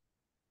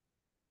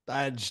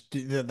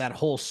 That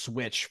whole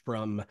switch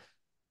from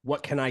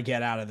what can I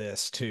get out of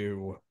this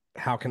to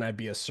how can I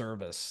be a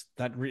service,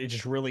 it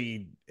just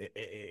really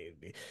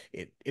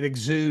it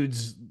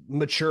exudes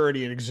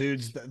maturity. It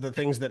exudes the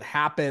things that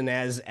happen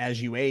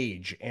as you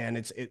age, and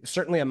it's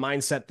certainly a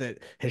mindset that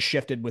has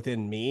shifted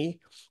within me.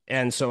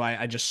 And so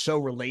I just so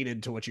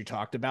related to what you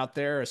talked about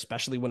there,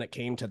 especially when it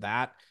came to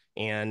that.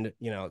 And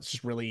it's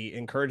just really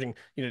encouraging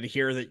to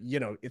hear that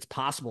it's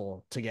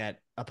possible to get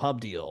a pub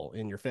deal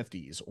in your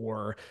 50s,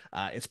 or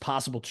it's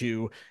possible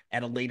to,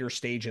 at a later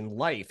stage in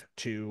life,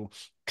 to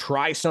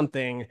try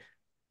something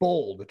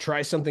bold,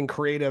 try something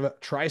creative,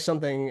 try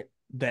something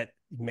that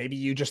maybe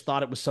you just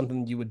thought it was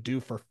something you would do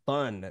for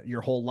fun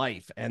your whole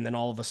life, and then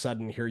all of a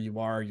sudden here you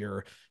are,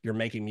 you're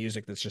making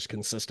music that's just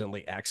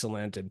consistently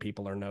excellent, and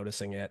people are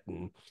noticing it,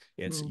 and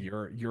it's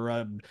you're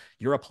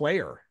a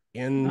player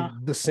in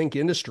the sync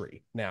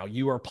industry now.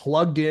 You are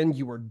plugged in,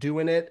 you are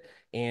doing it,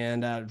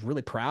 and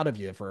really proud of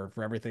you for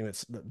everything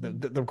that's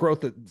the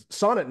growth that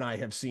Sonnet and I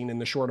have seen in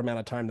the short amount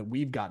of time that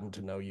we've gotten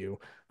to know you.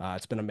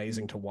 It's been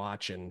amazing to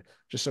watch, and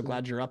just so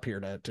glad you're up here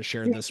to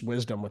share this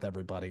wisdom with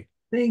everybody.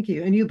 Thank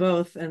you. And you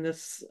both, and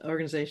this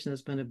organization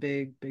has been a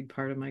big, big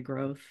part of my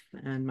growth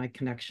and my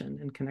connection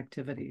and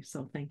connectivity.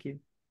 So thank you.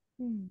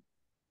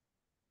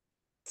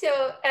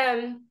 So,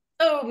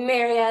 oh,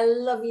 Mary, I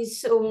love you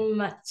so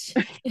much.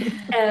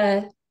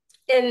 And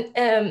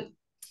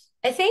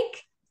I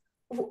think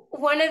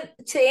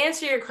to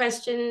answer your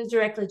question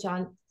directly,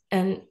 John,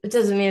 and it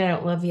doesn't mean I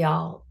don't love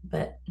y'all,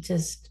 but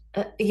just,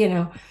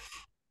 Mary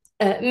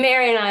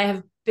and I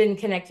have been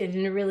connected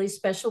in a really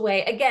special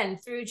way, again,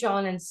 through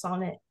John and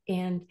Sonnet.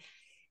 And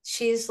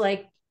she's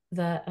like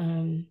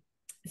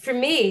for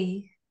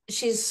me,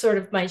 she's sort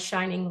of my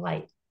shining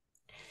light.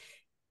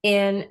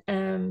 And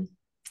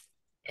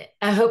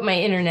I hope my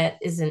internet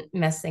isn't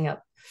messing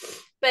up.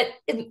 But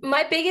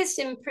my biggest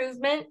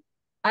improvement,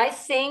 I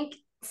think,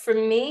 for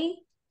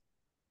me,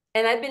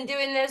 and I've been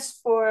doing this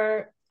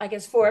for, I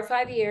guess, 4 or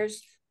 5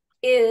 years,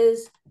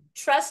 is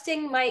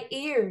trusting my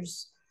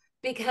ears,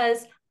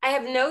 because I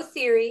have no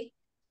theory.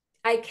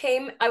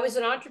 I was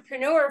an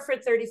entrepreneur for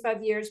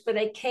 35 years, but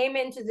I came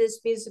into this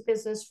music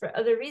business for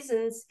other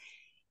reasons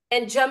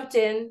and jumped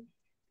in.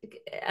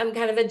 I'm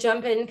kind of a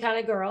jump in kind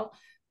of girl.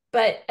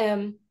 But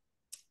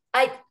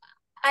I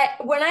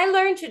when I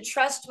learned to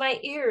trust my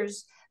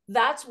ears,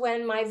 that's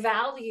when my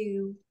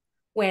value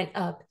went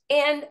up,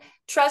 and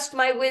trust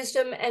my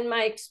wisdom and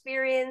my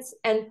experience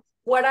and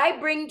what I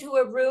bring to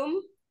a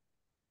room.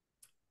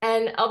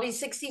 And I'll be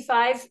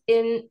 65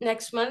 in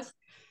next month.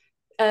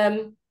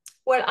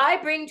 What I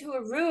bring to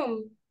a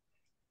room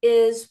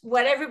is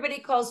what everybody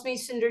calls me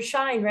cinder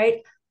shine, right?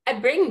 I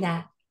bring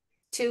that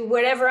to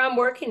whatever I'm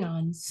working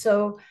on.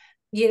 So,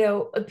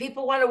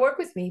 people want to work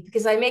with me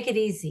because I make it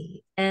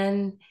easy.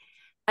 And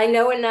I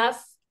know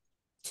enough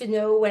to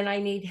know when I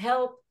need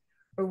help,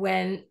 or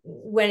when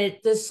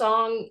the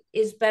song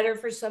is better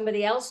for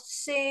somebody else to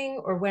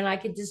sing, or when I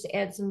could just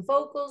add some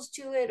vocals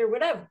to it or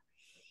whatever.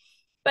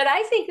 But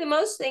I think the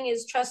most thing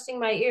is trusting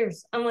my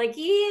ears. I'm like,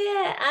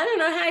 yeah, I don't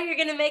know how you're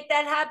going to make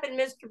that happen,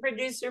 Mr.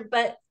 Producer,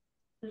 but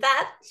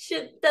that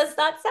does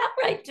not sound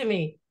right to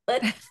me.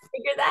 Let's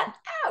figure that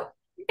out.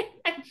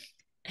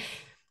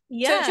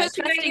 Yeah, so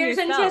trusting my ears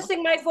yourself. and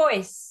trusting my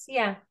voice.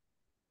 Yeah.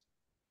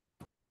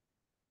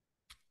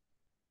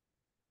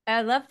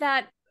 I love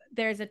that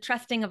there's a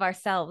trusting of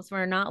ourselves.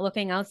 We're not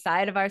looking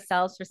outside of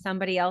ourselves for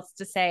somebody else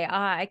to say,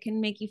 I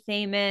can make you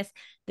famous.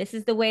 This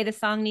is the way the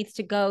song needs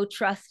to go.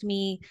 Trust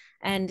me.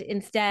 And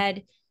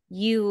instead,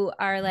 you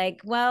are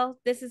like, well,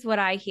 this is what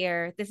I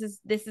hear. This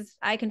is,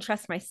 I can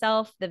trust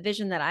myself, the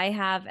vision that I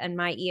have, and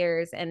my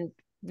ears. And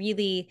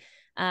really,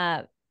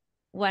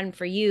 one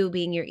for you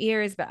being your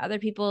ears, but other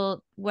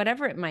people,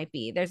 whatever it might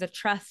be, there's a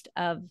trust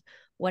of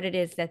what it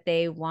is that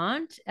they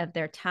want, of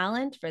their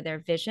talent, for their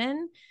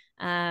vision.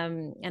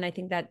 And I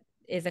think that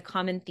is a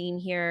common theme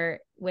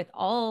here with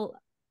all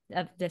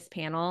of this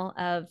panel,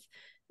 of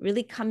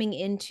really coming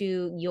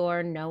into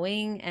your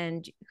knowing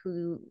and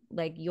who,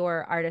 like,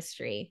 your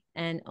artistry,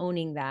 and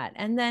owning that,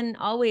 and then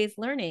always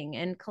learning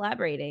and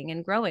collaborating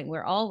and growing.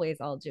 We're always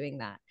all doing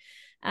that.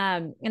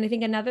 And I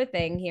think another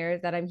thing here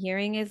that I'm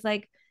hearing is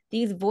like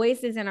these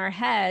voices in our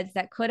heads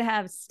that could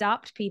have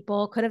stopped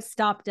people, could have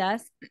stopped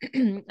us,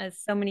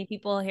 as so many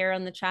people here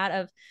on the chat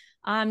of,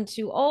 I'm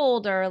too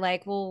old, or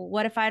like, well,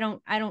 what if I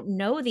don't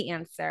know the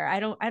answer?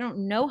 I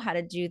don't know how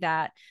to do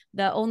that.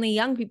 The only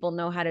young people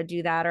know how to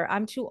do that, or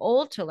I'm too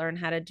old to learn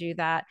how to do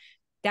that.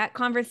 That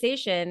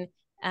conversation,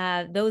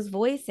 those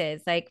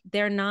voices, like,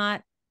 they're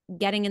not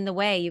getting in the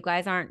way. You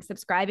guys aren't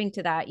subscribing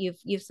to that.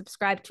 You've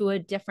subscribed to a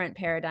different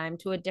paradigm,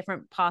 to a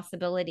different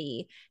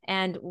possibility.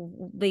 And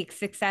the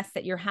success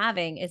that you're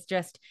having is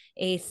just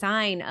a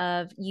sign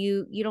of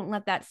you don't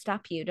let that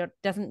stop you.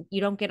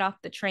 You don't get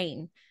off the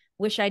train.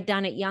 Wish I'd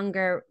done it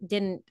younger,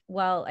 didn't.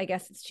 Well, I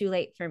guess it's too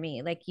late for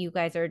me. Like, you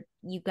guys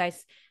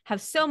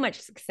have so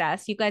much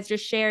success. You guys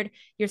just shared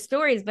your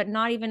stories, but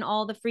not even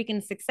all the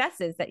freaking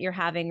successes that you're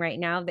having right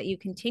now, that you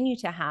continue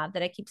to have,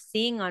 that I keep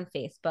seeing on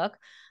Facebook.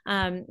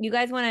 You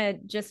guys want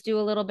to just do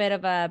a little bit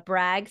of a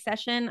brag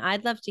session?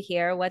 I'd love to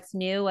hear what's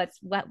new.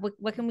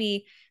 What can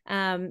we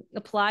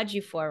applaud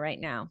you for right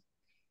now?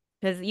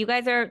 Because you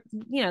guys are,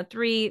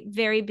 three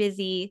very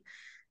busy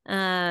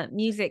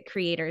music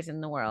creators in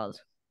the world.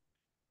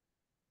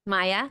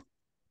 Maya,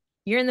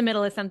 you're in the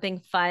middle of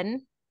something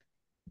fun.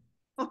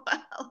 Well,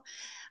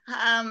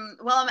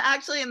 I'm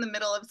actually in the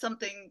middle of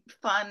something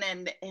fun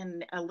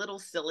and a little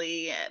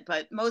silly,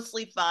 but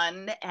mostly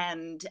fun.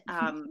 And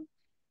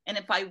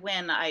if I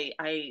win,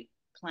 I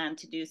plan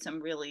to do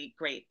some really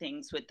great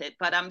things with it.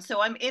 But so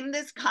I'm in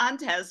this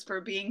contest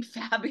for being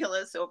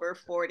fabulous over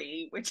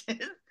 40, which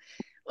is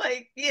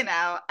like,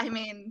 I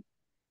mean,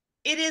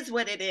 it is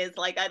what it is.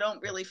 Like, I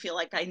don't really feel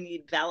like I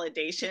need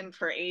validation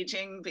for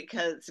aging,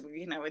 because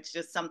it's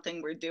just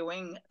something we're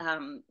doing.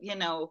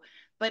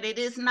 But it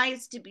is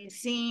nice to be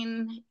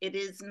seen. It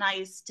is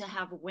nice to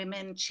have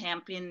women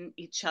champion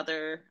each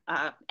other,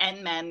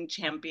 and men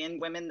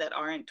champion women that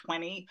aren't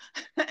 20.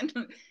 And,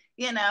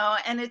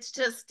 and it's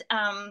just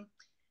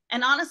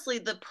and honestly,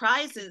 the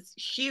prize is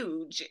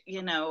huge.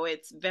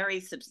 It's very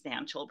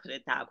substantial, put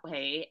it that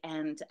way.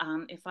 And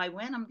if I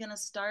win, I'm going to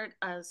start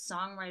a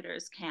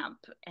songwriters camp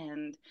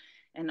and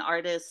an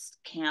artist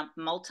camp,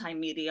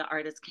 multimedia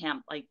artist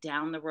camp, like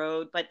down the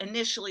road. But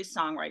initially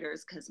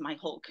songwriters, because my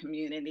whole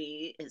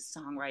community is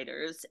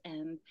songwriters.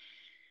 And,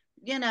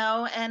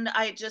 and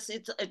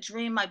it's a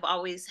dream I've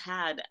always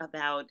had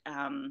about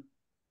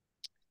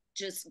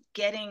just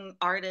getting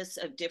artists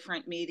of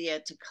different media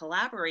to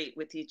collaborate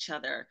with each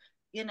other.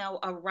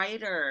 A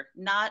writer,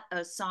 not a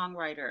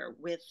songwriter,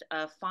 with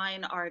a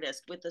fine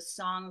artist, with a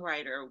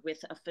songwriter,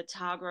 with a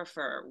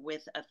photographer,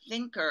 with a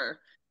thinker,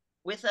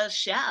 with a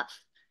chef,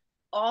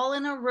 all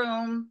in a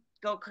room,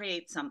 go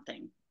create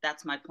something.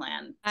 That's my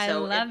plan. I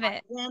love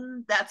it.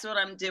 That's what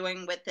I'm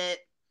doing with it.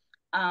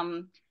 But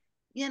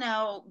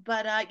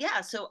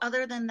yeah, so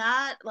other than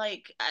that,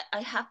 like,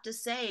 I have to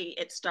say,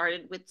 it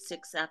started with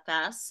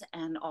 6FS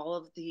and all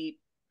of the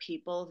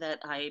people that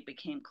I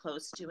became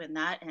close to in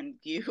that, and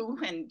you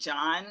and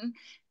John,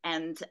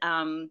 and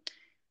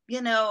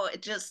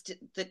just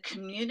the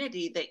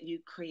community that you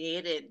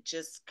created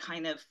just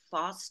kind of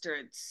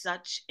fostered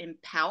such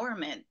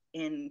empowerment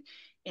in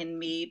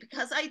me,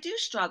 because I do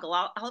struggle.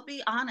 I'll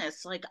be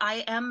honest. Like,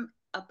 I am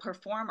a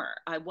performer.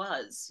 I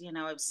was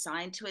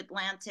signed to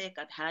Atlantic.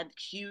 I've had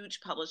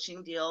huge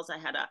publishing deals. I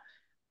had a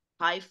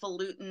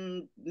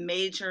highfalutin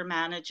major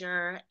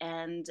manager,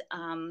 and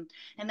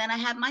then I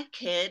had my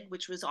kid,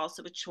 which was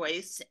also a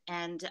choice,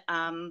 and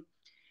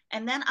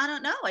then I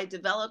don't know, I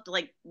developed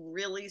like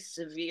really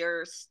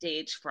severe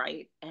stage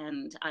fright.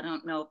 And I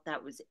don't know if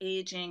that was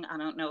aging. I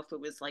don't know if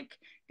it was like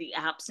the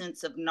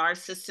absence of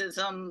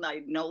narcissism.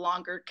 I no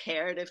longer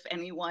cared if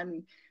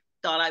anyone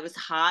thought I was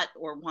hot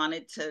or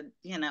wanted to,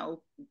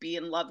 be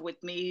in love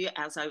with me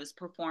as I was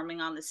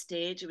performing on the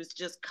stage. It was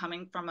just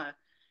coming from a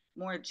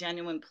more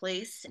genuine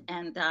place.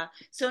 And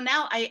so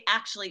now I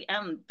actually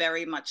am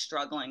very much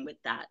struggling with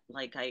that.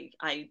 Like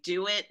I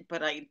do it,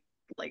 but I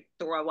like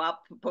throw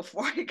up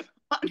before I go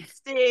on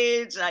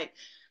stage. I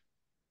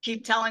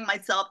keep telling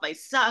myself I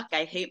suck.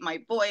 I hate my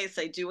voice.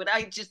 I do it.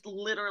 I just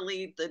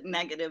literally, the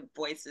negative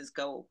voices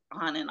go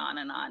on and on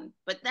and on.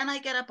 But then I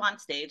get up on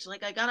stage,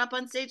 like I got up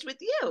on stage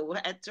with you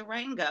at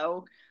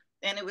Durango,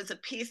 and it was a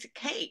piece of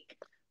cake.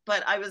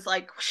 But I was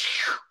like,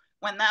 whew,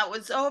 when that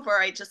was over,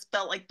 I just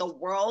felt like the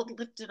world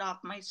lifted off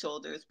my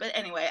shoulders. But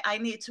anyway, I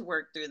need to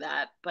work through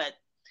that. But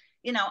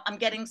I'm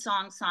getting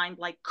songs signed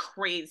like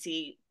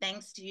crazy.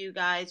 Thanks to you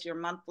guys, your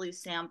monthly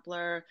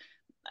sampler.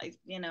 I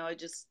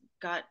just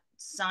got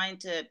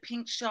signed to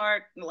Pink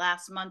Shark.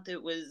 Last month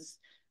it was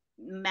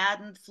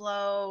Madden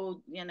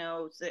Flow,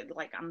 so,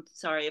 like, I'm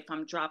sorry if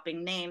I'm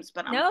dropping names,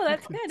 but no,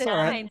 that's good. It's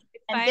fine.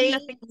 It's and fine. they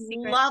Nothing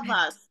secret. love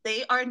us.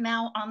 They are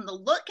now on the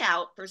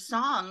lookout for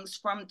songs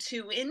from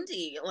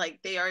 2Indie. Like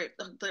they're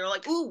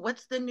like, ooh,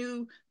 what's the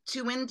new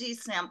 2Indie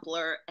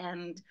sampler?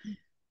 And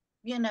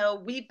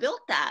we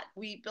built that.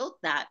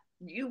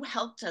 You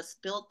helped us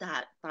build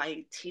that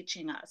by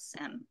teaching us.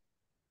 And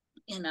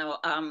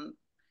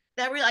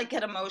that really, I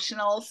get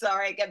emotional.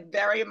 Sorry, I get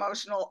very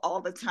emotional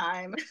all the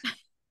time.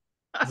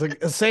 It's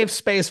like a safe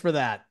space for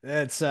that.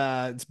 It's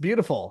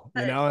beautiful,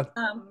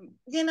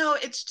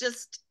 It's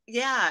just,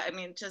 yeah, I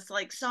mean, just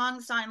like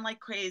songs sign like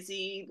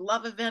crazy.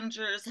 Love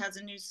Avengers has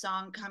a new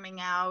song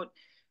coming out.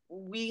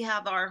 We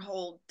have our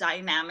whole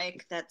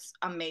dynamic that's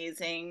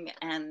amazing.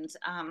 And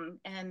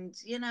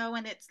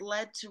it's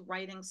led to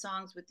writing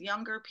songs with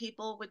younger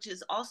people, which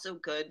is also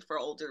good for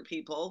older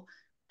people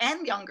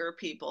and younger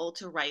people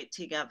to write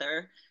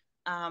together.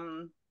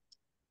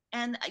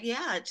 And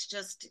yeah, it's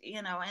just,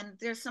 and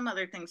there's some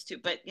other things too,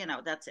 but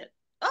that's it.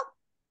 Oh,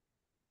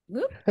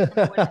 I don't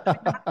know what's going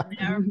on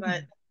there,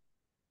 but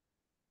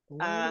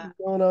what's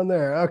going on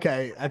there?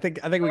 Okay, I think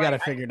we got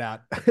it figured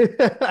out.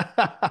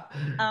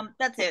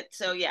 That's it.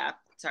 So yeah,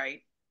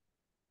 sorry.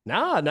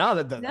 No, I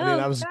mean,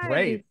 that was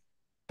great.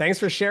 Thanks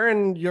for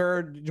sharing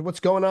what's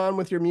going on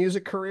with your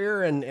music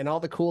career and all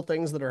the cool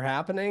things that are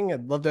happening.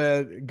 I'd love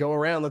to go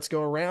around. Let's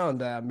go around.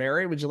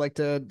 Mary, would you like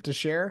to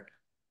share?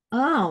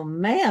 Oh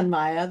man,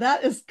 Maya,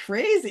 that is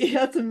crazy.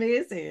 That's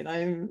amazing.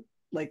 I'm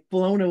like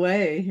blown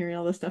away hearing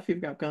all the stuff you've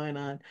got going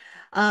on.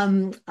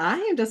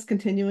 I am just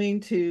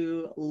continuing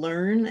to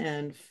learn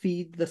and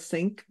feed the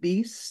sync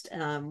beast,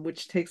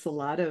 which takes a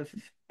lot of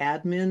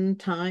admin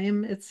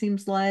time, it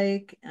seems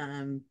like.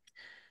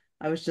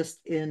 I was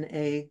just in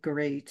a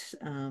great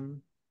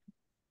kind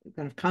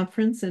of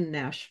conference in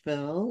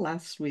Nashville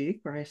last week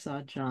where I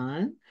saw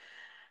John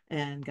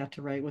and got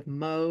to write with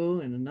Mo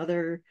and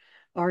another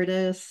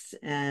artist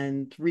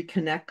and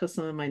reconnect with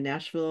some of my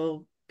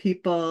Nashville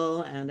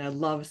people. And I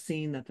love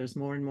seeing that there's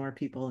more and more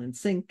people in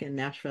sync in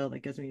Nashville.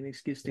 That gives me an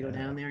excuse to go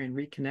down there and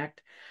reconnect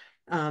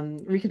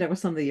with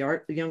some of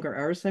the younger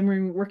artists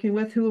I'm working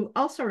with, who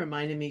also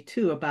reminded me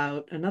too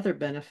about another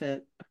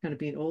benefit of kind of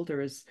being older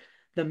is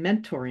the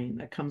mentoring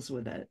that comes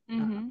with it.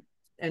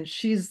 And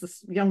she's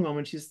this young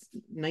woman, she's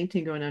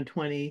 19 going on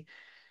 20.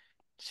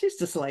 She's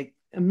just like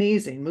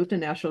amazing. Moved to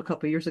Nashville a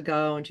couple of years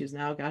ago, and she's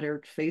now got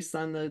her face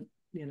on the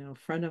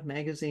front of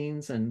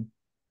magazines and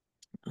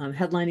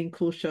headlining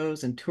cool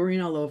shows and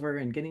touring all over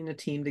and getting a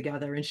team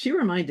together. And she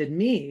reminded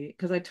me,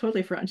 because I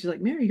totally forgot. She's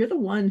like, Mary, you're the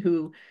one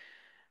who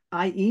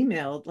I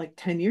emailed like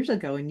 10 years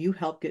ago, and you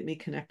helped get me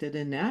connected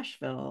in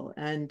Nashville.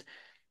 And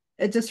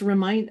it just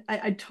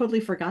I'd totally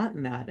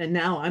forgotten that. And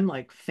now I'm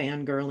like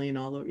fangirling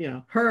all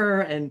over,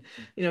 her and,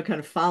 kind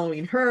of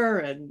following her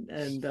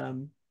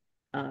and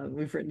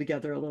we've written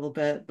together a little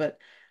bit, but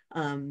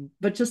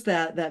just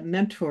that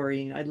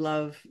mentoring. I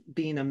love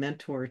being a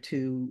mentor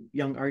to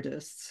young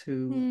artists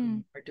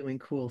who are doing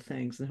cool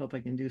things, and hope I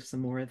can do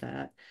some more of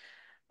that.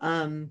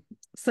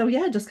 So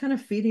yeah, just kind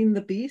of feeding the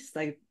beast.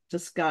 I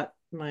just got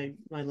my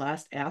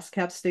last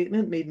ASCAP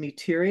statement made me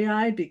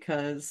teary-eyed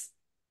because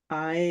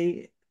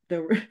I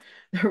there were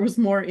there was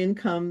more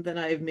income than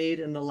I've made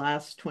in the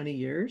last 20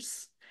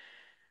 years,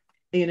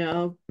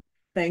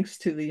 thanks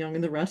to The Young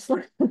and the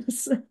Restless.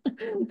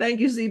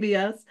 Thank you,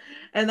 CBS.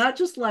 And that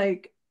just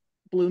like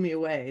blew me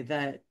away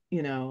that,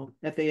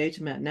 at the age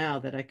I'm at now,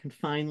 that I can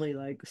finally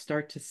like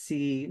start to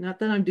see, not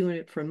that I'm doing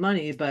it for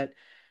money, but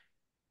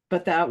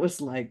that was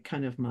like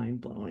kind of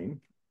mind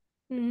blowing.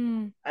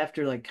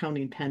 After like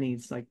counting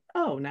pennies, like,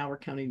 oh, now we're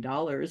counting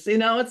dollars.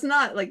 It's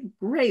not like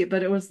great,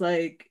 but it was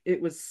the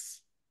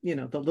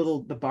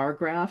bar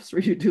graphs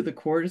where you do the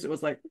quarters. It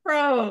was like,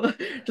 bro,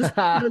 just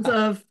because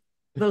of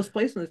those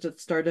placements that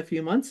started a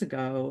few months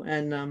ago.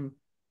 And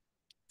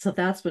So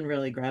that's been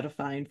really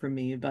gratifying for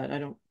me, but I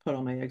don't put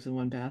all my eggs in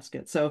one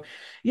basket. So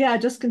yeah,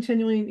 just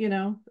continuing,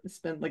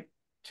 spent like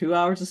 2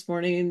 hours this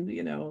morning,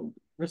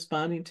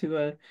 responding to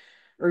a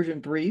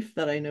urgent brief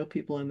that I know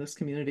people in this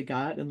community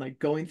got, and like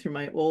going through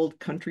my old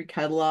country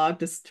catalog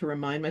just to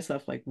remind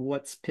myself like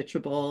what's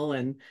pitchable.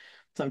 And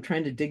so I'm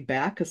trying to dig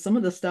back because some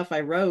of the stuff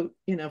I wrote,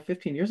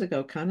 15 years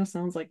ago kind of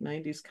sounds like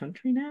 90s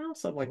country now.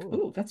 So I'm like, Ooh.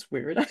 oh, that's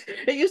weird.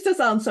 It used to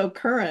sound so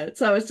current.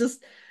 So it's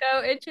just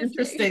So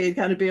interesting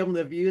kind of be able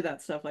to view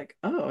that stuff like,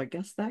 oh, I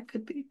guess that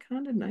could be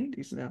kind of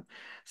 90s now.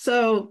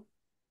 So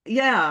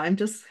yeah, I'm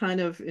just kind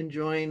of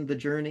enjoying the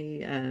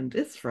journey, and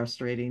it's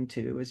frustrating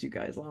too, as you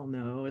guys all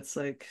know. It's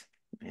like,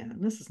 man,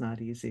 this is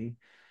not easy.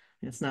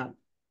 It's not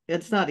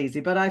it's not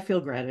easy, but I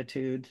feel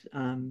gratitude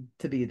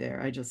to be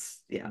there. I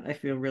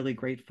feel really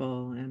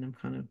grateful, and I'm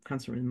kind of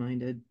constantly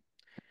reminded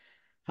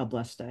how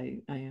blessed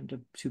I am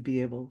to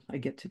be able I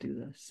get to do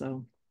this.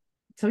 So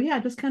yeah,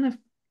 just kind of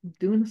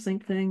doing the same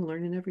thing,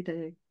 learning every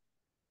day,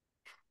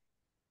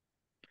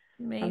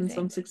 having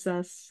some amazing.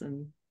 success,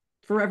 and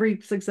for every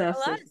A success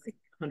lot there's of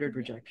 100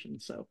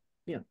 rejections. So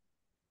yeah.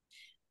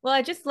 Well,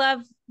 I just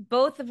love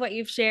both of what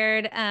you've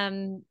shared.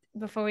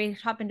 Before we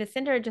hop into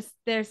Cinder, just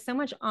there's so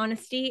much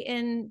honesty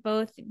in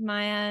both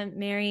Maya,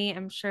 Mary.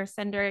 I'm sure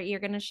Cinder, you're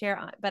going to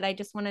share, but I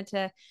just wanted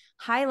to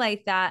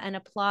highlight that and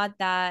applaud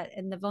that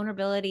and the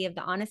vulnerability of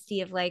the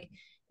honesty of like,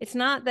 it's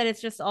not that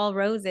it's just all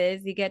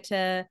roses. You get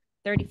to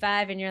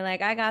 35 and you're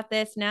like, I got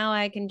this. Now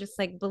I can just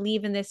like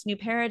believe in this new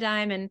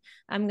paradigm and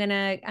I'm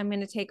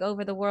gonna take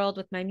over the world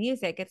with my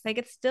music. It's like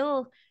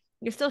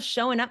you're still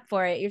showing up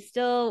for it. You're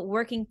still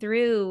working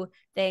through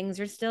things.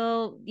 You're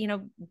still,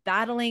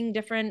 battling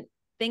different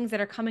things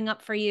that are coming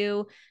up for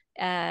you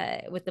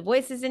with the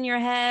voices in your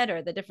head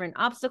or the different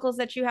obstacles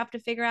that you have to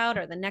figure out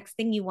or the next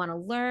thing you want to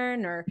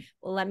learn or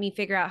well, let me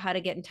figure out how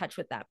to get in touch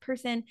with that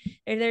person.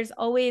 There's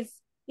always,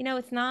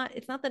 it's not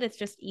that it's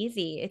just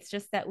easy. It's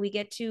just that we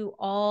get to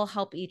all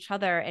help each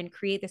other and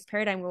create this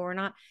paradigm where we're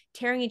not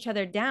tearing each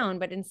other down,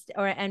 but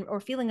or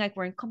feeling like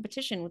we're in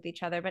competition with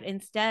each other, but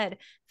instead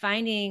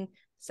finding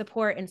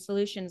support and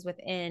solutions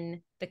within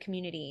the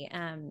community.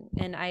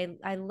 And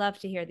I love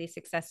to hear these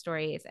success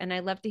stories, and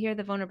I love to hear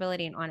the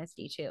vulnerability and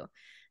honesty too.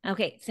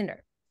 Okay,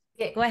 Cinder,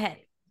 Okay. go ahead.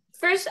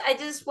 First, I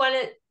just want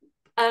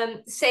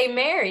to say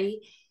Mary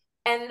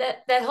and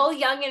that whole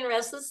Young and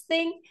Restless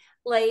thing.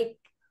 Like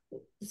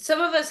some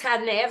of us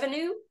had an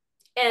avenue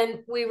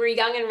and we were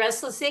young and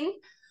restlessing,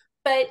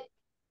 but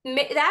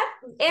that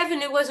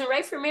avenue wasn't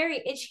right for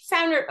Mary, and she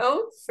found her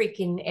own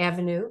freaking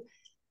avenue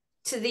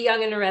to the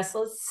Young and the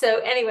Restless. So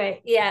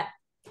anyway, yeah,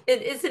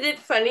 isn't it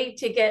funny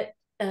to get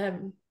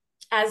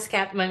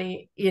ASCAP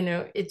money?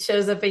 It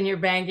shows up in your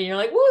bank, and you're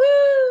like,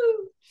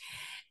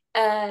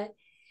 woohoo!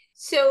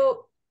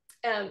 So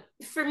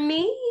for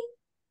me,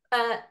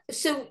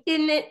 so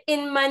in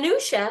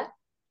minutia,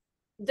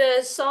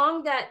 the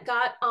song that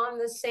got on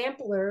the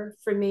sampler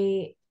for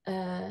me,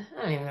 I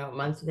don't even know what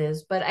month it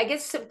is, but I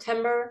guess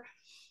September,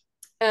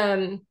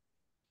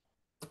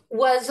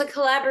 was a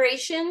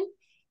collaboration,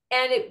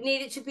 and it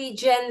needed to be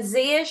Gen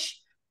Z-ish.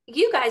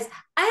 You guys,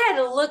 I had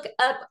to look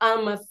up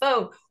on my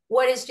phone,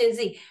 what is Gen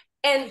Z?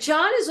 And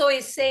John is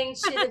always saying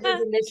shit of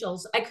his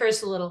initials. I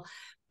curse a little.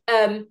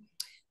 I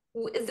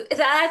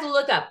had to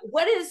look up,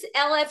 what does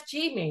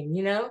LFG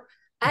mean? I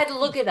had to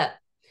look it up.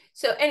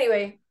 So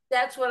anyway,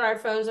 that's what our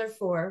phones are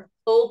for,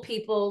 old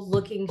people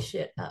looking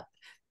shit up.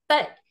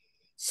 But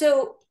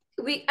so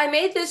I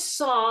made this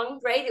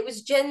song, right? It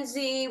was Gen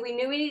Z. We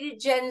knew we needed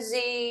Gen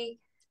Z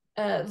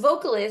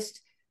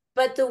vocalist,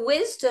 but the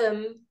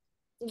wisdom,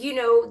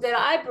 that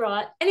I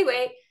brought.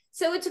 Anyway,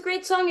 so it's a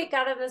great song. It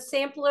got on a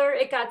sampler.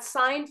 It got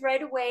signed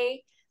right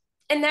away.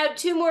 And now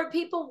 2 more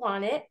people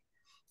want it.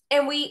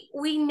 And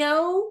we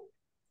know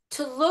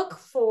to look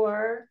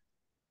for,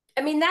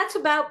 that's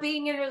about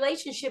being in a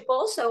relationship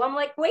also. I'm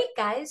like, wait,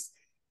 guys,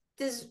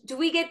 do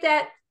we get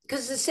that?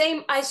 Because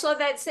I saw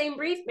that same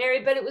brief,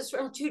 Mary, but it was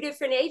from 2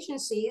 different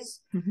agencies.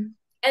 Mm-hmm.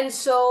 And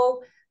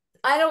so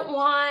I don't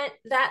want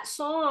that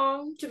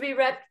song to be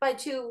repped by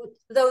 2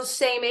 those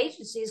same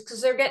agencies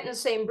because they're getting the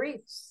same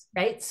briefs,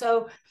 right?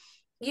 So,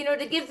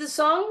 to give the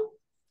song,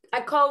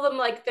 I call them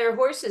like they're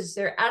horses.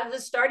 They're out of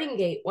the starting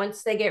gate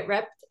once they get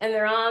repped and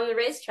they're on the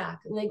racetrack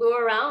and they go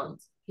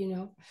around,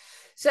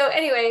 So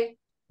anyway,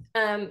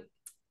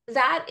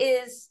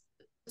 that's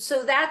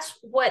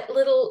what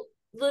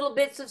little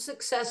bits of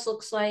success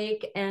looks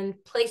like, and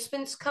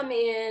placements come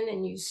in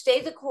and you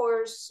stay the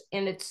course,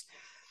 and it's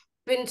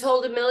been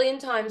told a million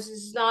times, this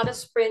is not a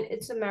sprint,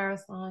 it's a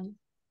marathon.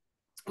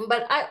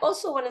 But I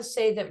also want to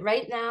say that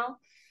right now,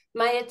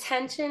 my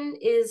attention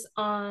is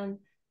on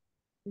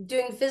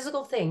doing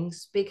physical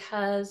things,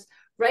 because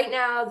right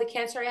now the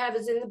cancer I have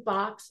is in the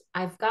box.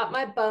 I've got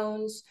my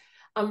bones.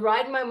 I'm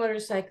riding my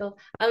motorcycle.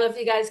 I don't know if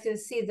you guys can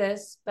see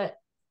this, but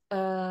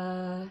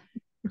no.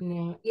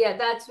 Yeah,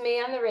 that's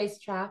me on the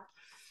racetrack.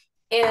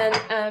 And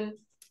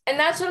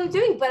that's what I'm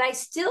doing. But I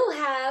still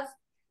have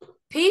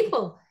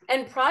people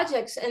and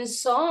projects and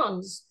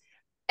songs.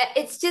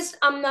 It's just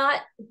I'm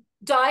not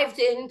dived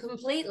in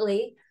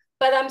completely,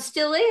 but I'm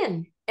still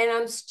in. and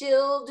I'm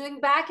still doing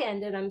back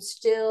end, and I'm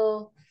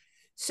still,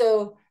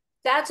 so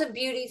that's a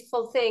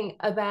beautiful thing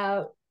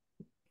about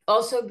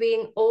also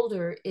being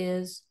older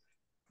is,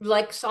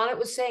 like Sonnet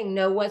was saying,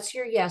 know what's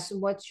your yes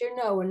and what's your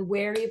no, and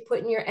where are you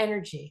putting your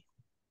energy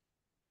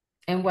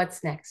and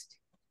what's next.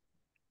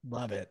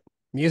 Love it.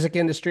 Music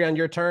industry on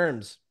your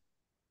terms.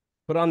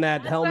 Put on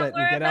that That's what helmet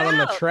and we're get out on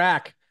the about.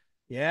 track.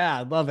 Yeah,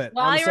 I love it.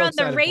 While I'm you're so on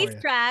the excited for you.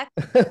 racetrack.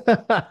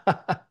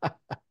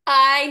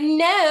 I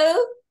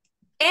know.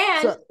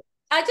 And So,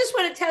 I just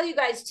want to tell you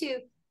guys too,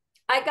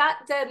 I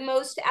got the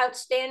most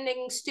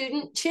outstanding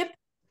student chip,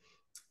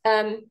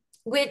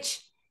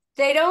 which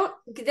they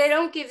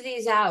don't give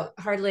these out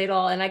hardly at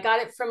all. And I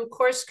got it from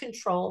Course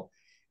Control.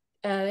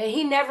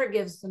 He never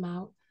gives them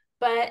out,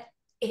 but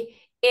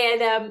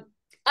and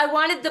I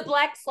wanted the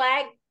black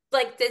flag,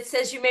 like that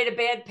says you made a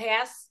bad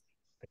pass.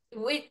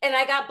 And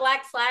I got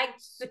black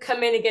flags to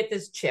come in and get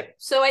this chip.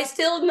 So I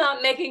still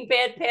not making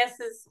bad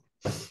passes,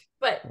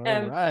 but all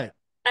right.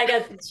 I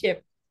got the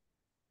chip.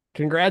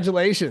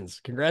 Congratulations.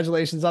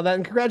 Congratulations on that.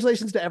 And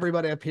congratulations to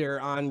everybody up here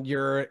on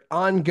your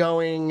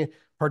ongoing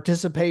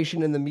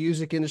participation in the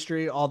music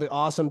industry, all the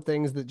awesome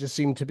things that just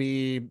seem to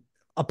be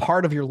a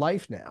part of your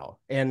life now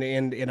and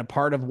a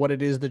part of what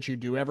it is that you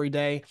do every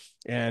day.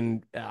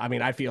 And I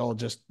mean, I feel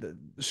just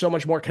so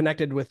much more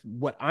connected with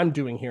what I'm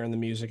doing here in the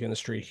music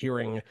industry,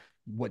 hearing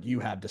what you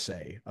have to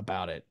say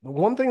about it.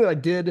 One thing that I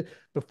did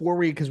before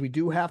because we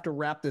do have to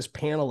wrap this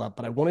panel up,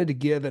 but I wanted to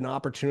give an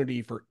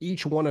opportunity for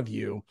each one of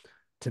you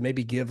to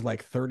maybe give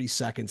like 30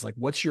 seconds. Like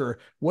what's your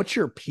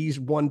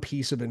one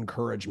piece of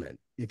encouragement?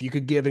 If you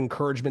could give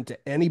encouragement to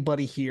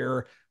anybody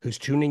here who's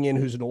tuning in,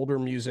 who's an older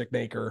music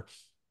maker,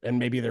 and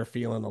maybe they're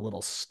feeling a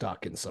little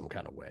stuck in some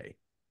kind of way.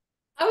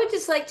 I would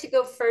just like to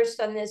go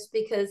first on this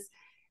because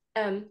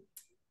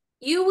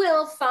you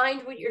will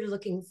find what you're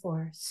looking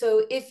for.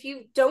 So if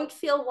you don't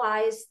feel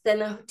wise,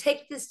 then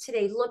take this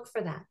today, look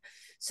for that.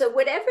 So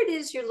whatever it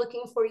is you're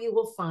looking for, you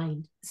will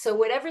find. So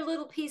whatever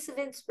little piece of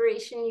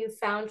inspiration you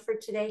found for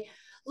today,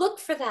 look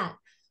for that.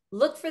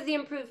 Look for the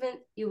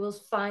improvement. You will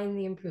find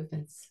the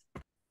improvements.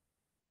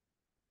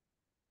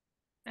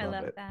 I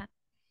love that.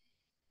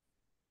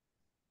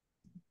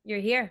 You're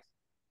here.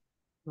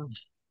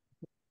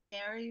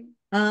 Mary?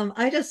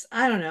 I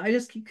don't know. I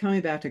just keep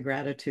coming back to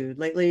gratitude.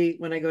 Lately,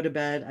 when I go to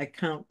bed, I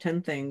count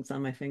 10 things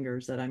on my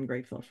fingers that I'm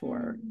grateful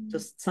for.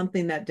 Just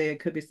something that day. It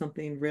could be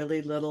something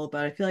really little,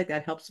 but I feel like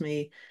that helps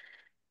me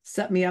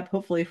set me up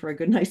hopefully for a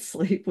good night's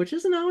sleep, which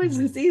isn't always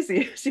as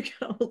easy as you get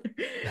older,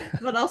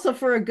 but also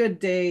for a good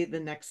day the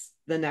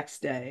next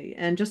day.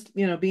 And just,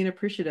 being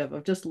appreciative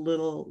of just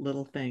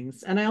little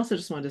things. And I also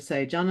just wanted to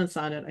say, John and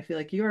Sonnet, I feel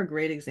like you are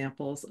great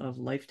examples of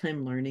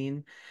lifetime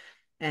learning.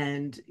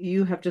 And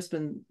you have just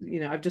been,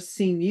 I've just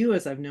seen you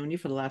as I've known you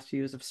for the last few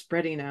years of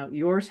spreading out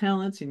your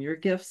talents and your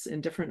gifts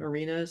in different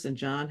arenas. And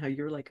John, how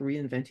you're like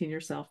reinventing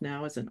yourself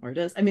now as an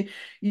artist. I mean,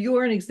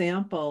 you're an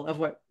example of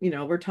what,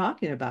 we're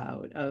talking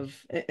about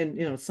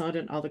and Sonnet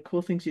and all the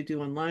cool things you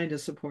do online to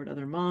support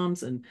other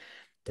moms. And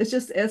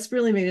it's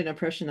really made an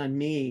impression on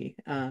me.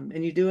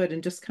 And you do it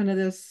in just kind of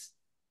this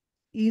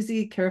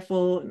easy,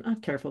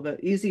 not careful,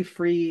 but easy,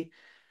 free,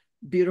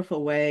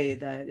 beautiful way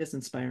that is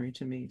inspiring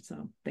to me.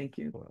 So thank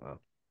you. Wow.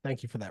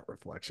 Thank you for that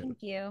reflection.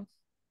 Thank you.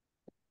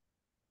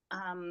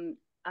 I'm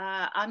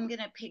going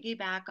to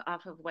piggyback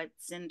off of what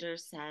Cinder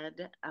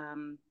said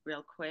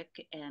real quick.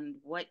 And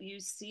what you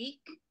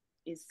seek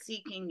is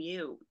seeking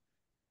you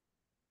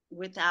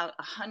without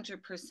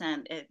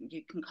 100%.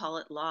 You can call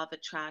it law of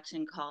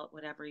attraction, call it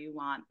whatever you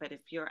want. But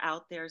if you're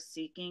out there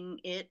seeking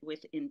it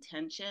with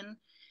intention,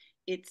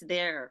 it's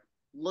there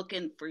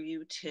looking for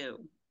you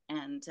too.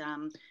 And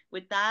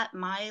with that,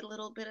 my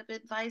little bit of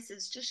advice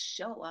is just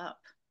show up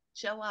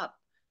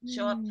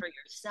for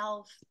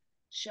yourself,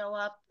 show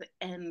up.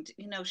 And,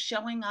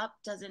 showing up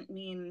doesn't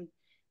mean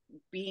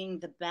being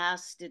the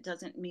best. It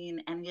doesn't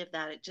mean any of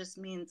that. It just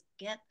means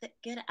get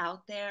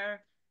out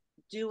there,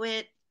 do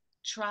it,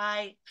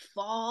 try,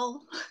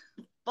 fall.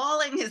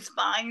 Falling is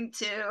fine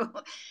too.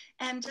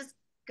 And just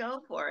go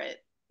for it,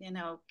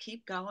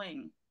 keep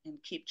going and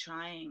keep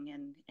trying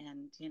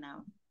and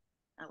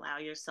allow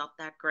yourself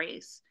that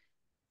grace.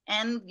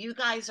 And you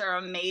guys are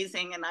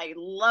amazing and I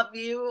love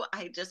you.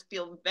 I just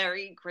feel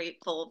very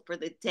grateful for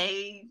the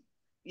day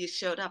you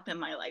showed up in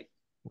my life.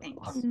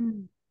 Thanks.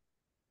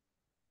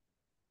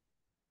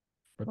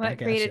 What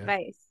great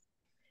advice.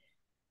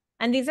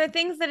 And these are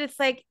things that it's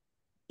like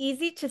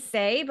easy to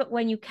say, but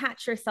when you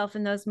catch yourself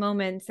in those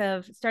moments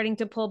of starting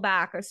to pull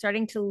back or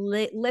starting to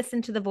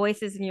listen to the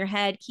voices in your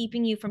head,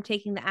 keeping you from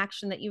taking the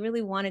action that you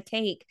really want to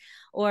take,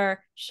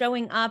 or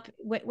showing up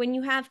when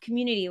you have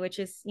community, which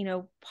is,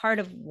 part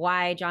of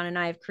why John and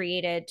I have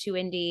created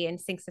 2Indie and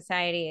Sync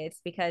Society.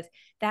 It's because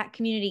that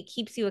community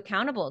keeps you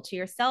accountable to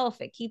yourself.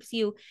 It keeps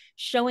you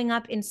showing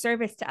up in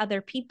service to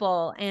other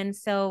people. And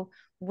so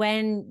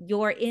when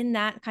you're in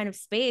that kind of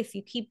space,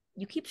 you keep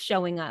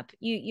showing up.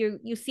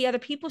 You see other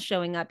people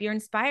showing up. You're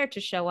inspired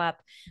to show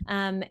up,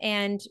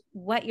 and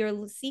what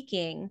you're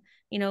seeking.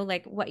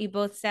 Like what you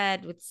both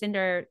said with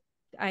Cinder,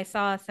 I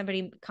saw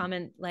somebody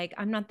comment like,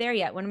 I'm not there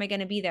yet. When am I going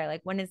to be there?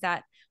 Like, when is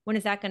that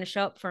going to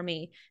show up for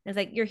me? And it's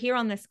like, you're here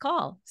on this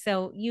call.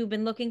 So you've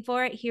been looking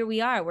for it. Here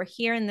we are. We're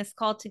here in this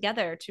call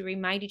together to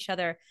remind each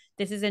other,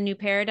 this is a new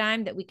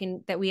paradigm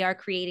that we are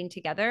creating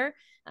together.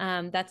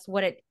 That's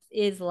what it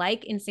is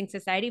like in Sync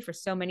Society for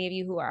so many of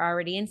you who are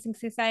already in Sync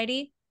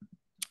Society.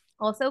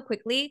 Also,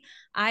 quickly,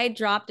 I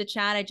dropped a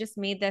chat. I just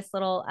made this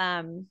little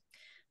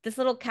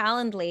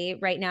Calendly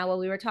right now while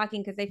we were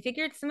talking, because I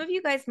figured some of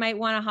you guys might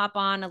want to hop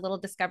on a little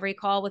discovery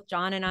call with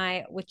John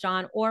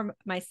or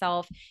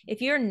myself.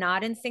 If you're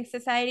not in Sync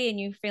Society and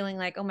you're feeling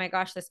like, oh my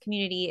gosh, this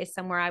community is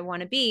somewhere I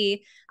want to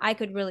be, I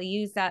could really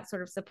use that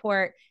sort of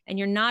support, and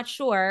you're not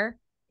sure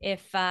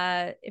if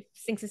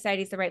Sync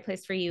Society is the right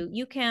place for you,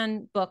 you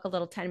can book a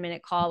little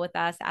 10-minute call with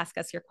us, ask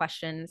us your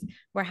questions.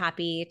 We're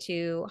happy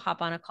to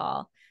hop on a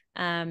call.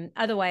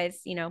 Otherwise,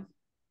 you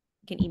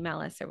can email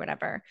us or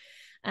whatever.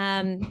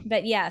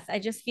 But yes, I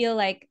just feel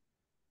like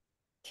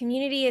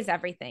community is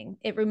everything.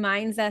 It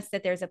reminds us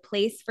that there's a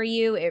place for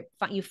you.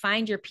 You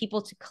find your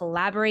people to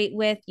collaborate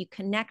with, you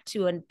connect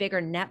to a bigger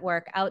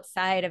network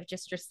outside of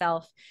just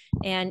yourself.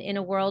 And in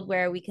a world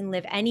where we can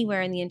live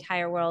anywhere in the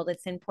entire world,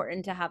 it's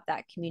important to have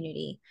that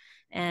community.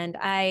 And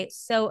I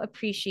so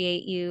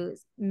appreciate you,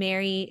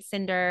 Mary,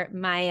 Cinder,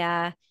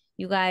 Maya.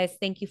 You guys,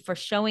 thank you for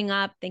showing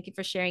up. Thank you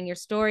for sharing your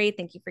story.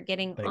 Thank you for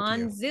getting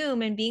on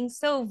Zoom and being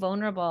so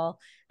vulnerable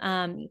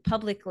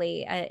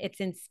publicly. It's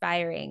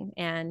inspiring.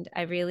 And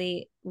I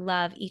really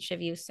love each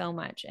of you so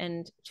much,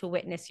 and to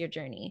witness your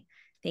journey.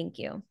 Thank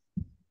you.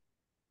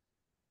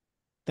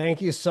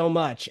 Thank you so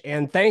much.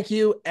 And thank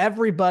you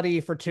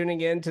everybody for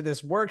tuning in to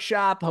this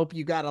workshop. Hope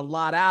you got a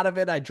lot out of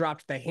it. I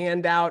dropped the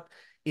handout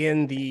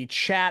in the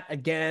chat.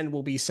 Again,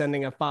 we'll be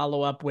sending a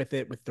follow-up with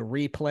it with the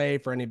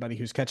replay for anybody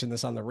who's catching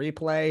this on the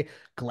replay.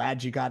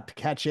 Glad you got to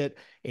catch it,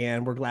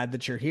 and we're glad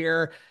that you're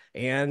here.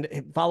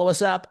 And follow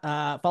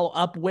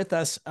up with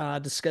us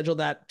to schedule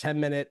that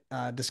 10-minute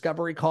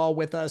discovery call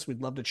with us.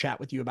 We'd love to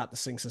chat with you about the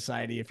Sync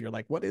Society if you're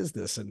like, what is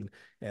this? And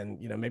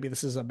maybe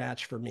this is a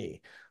match for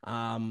me.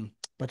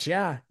 But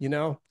yeah,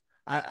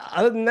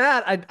 other than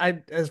that,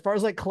 I as far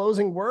as like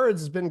closing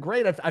words, has been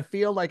great. I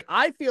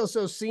feel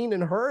so seen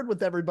and heard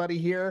with everybody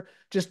here.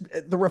 Just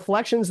the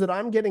reflections that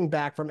I'm getting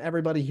back from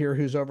everybody here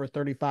who's over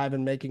 35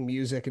 and making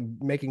music and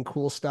making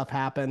cool stuff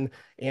happen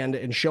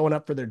and showing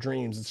up for their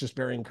dreams. It's just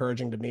very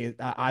encouraging to me.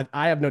 I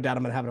have no doubt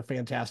I'm gonna have a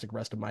fantastic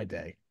rest of my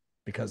day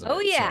because of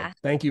it. Yeah. So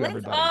thank you, Let's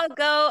everybody. all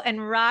go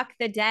and rock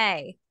the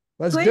day.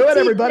 Let's do it,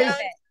 everybody.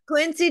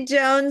 Quincy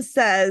Jones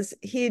says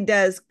he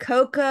does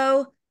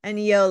Coco and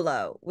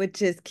YOLO,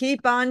 which is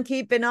keep on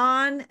keeping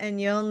on,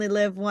 and you only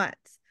live once.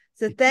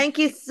 So thank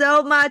you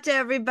so much,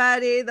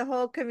 everybody, the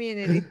whole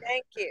community.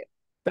 Thank you.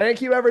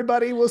 Thank you,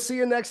 everybody. We'll see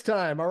you next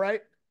time. All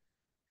right.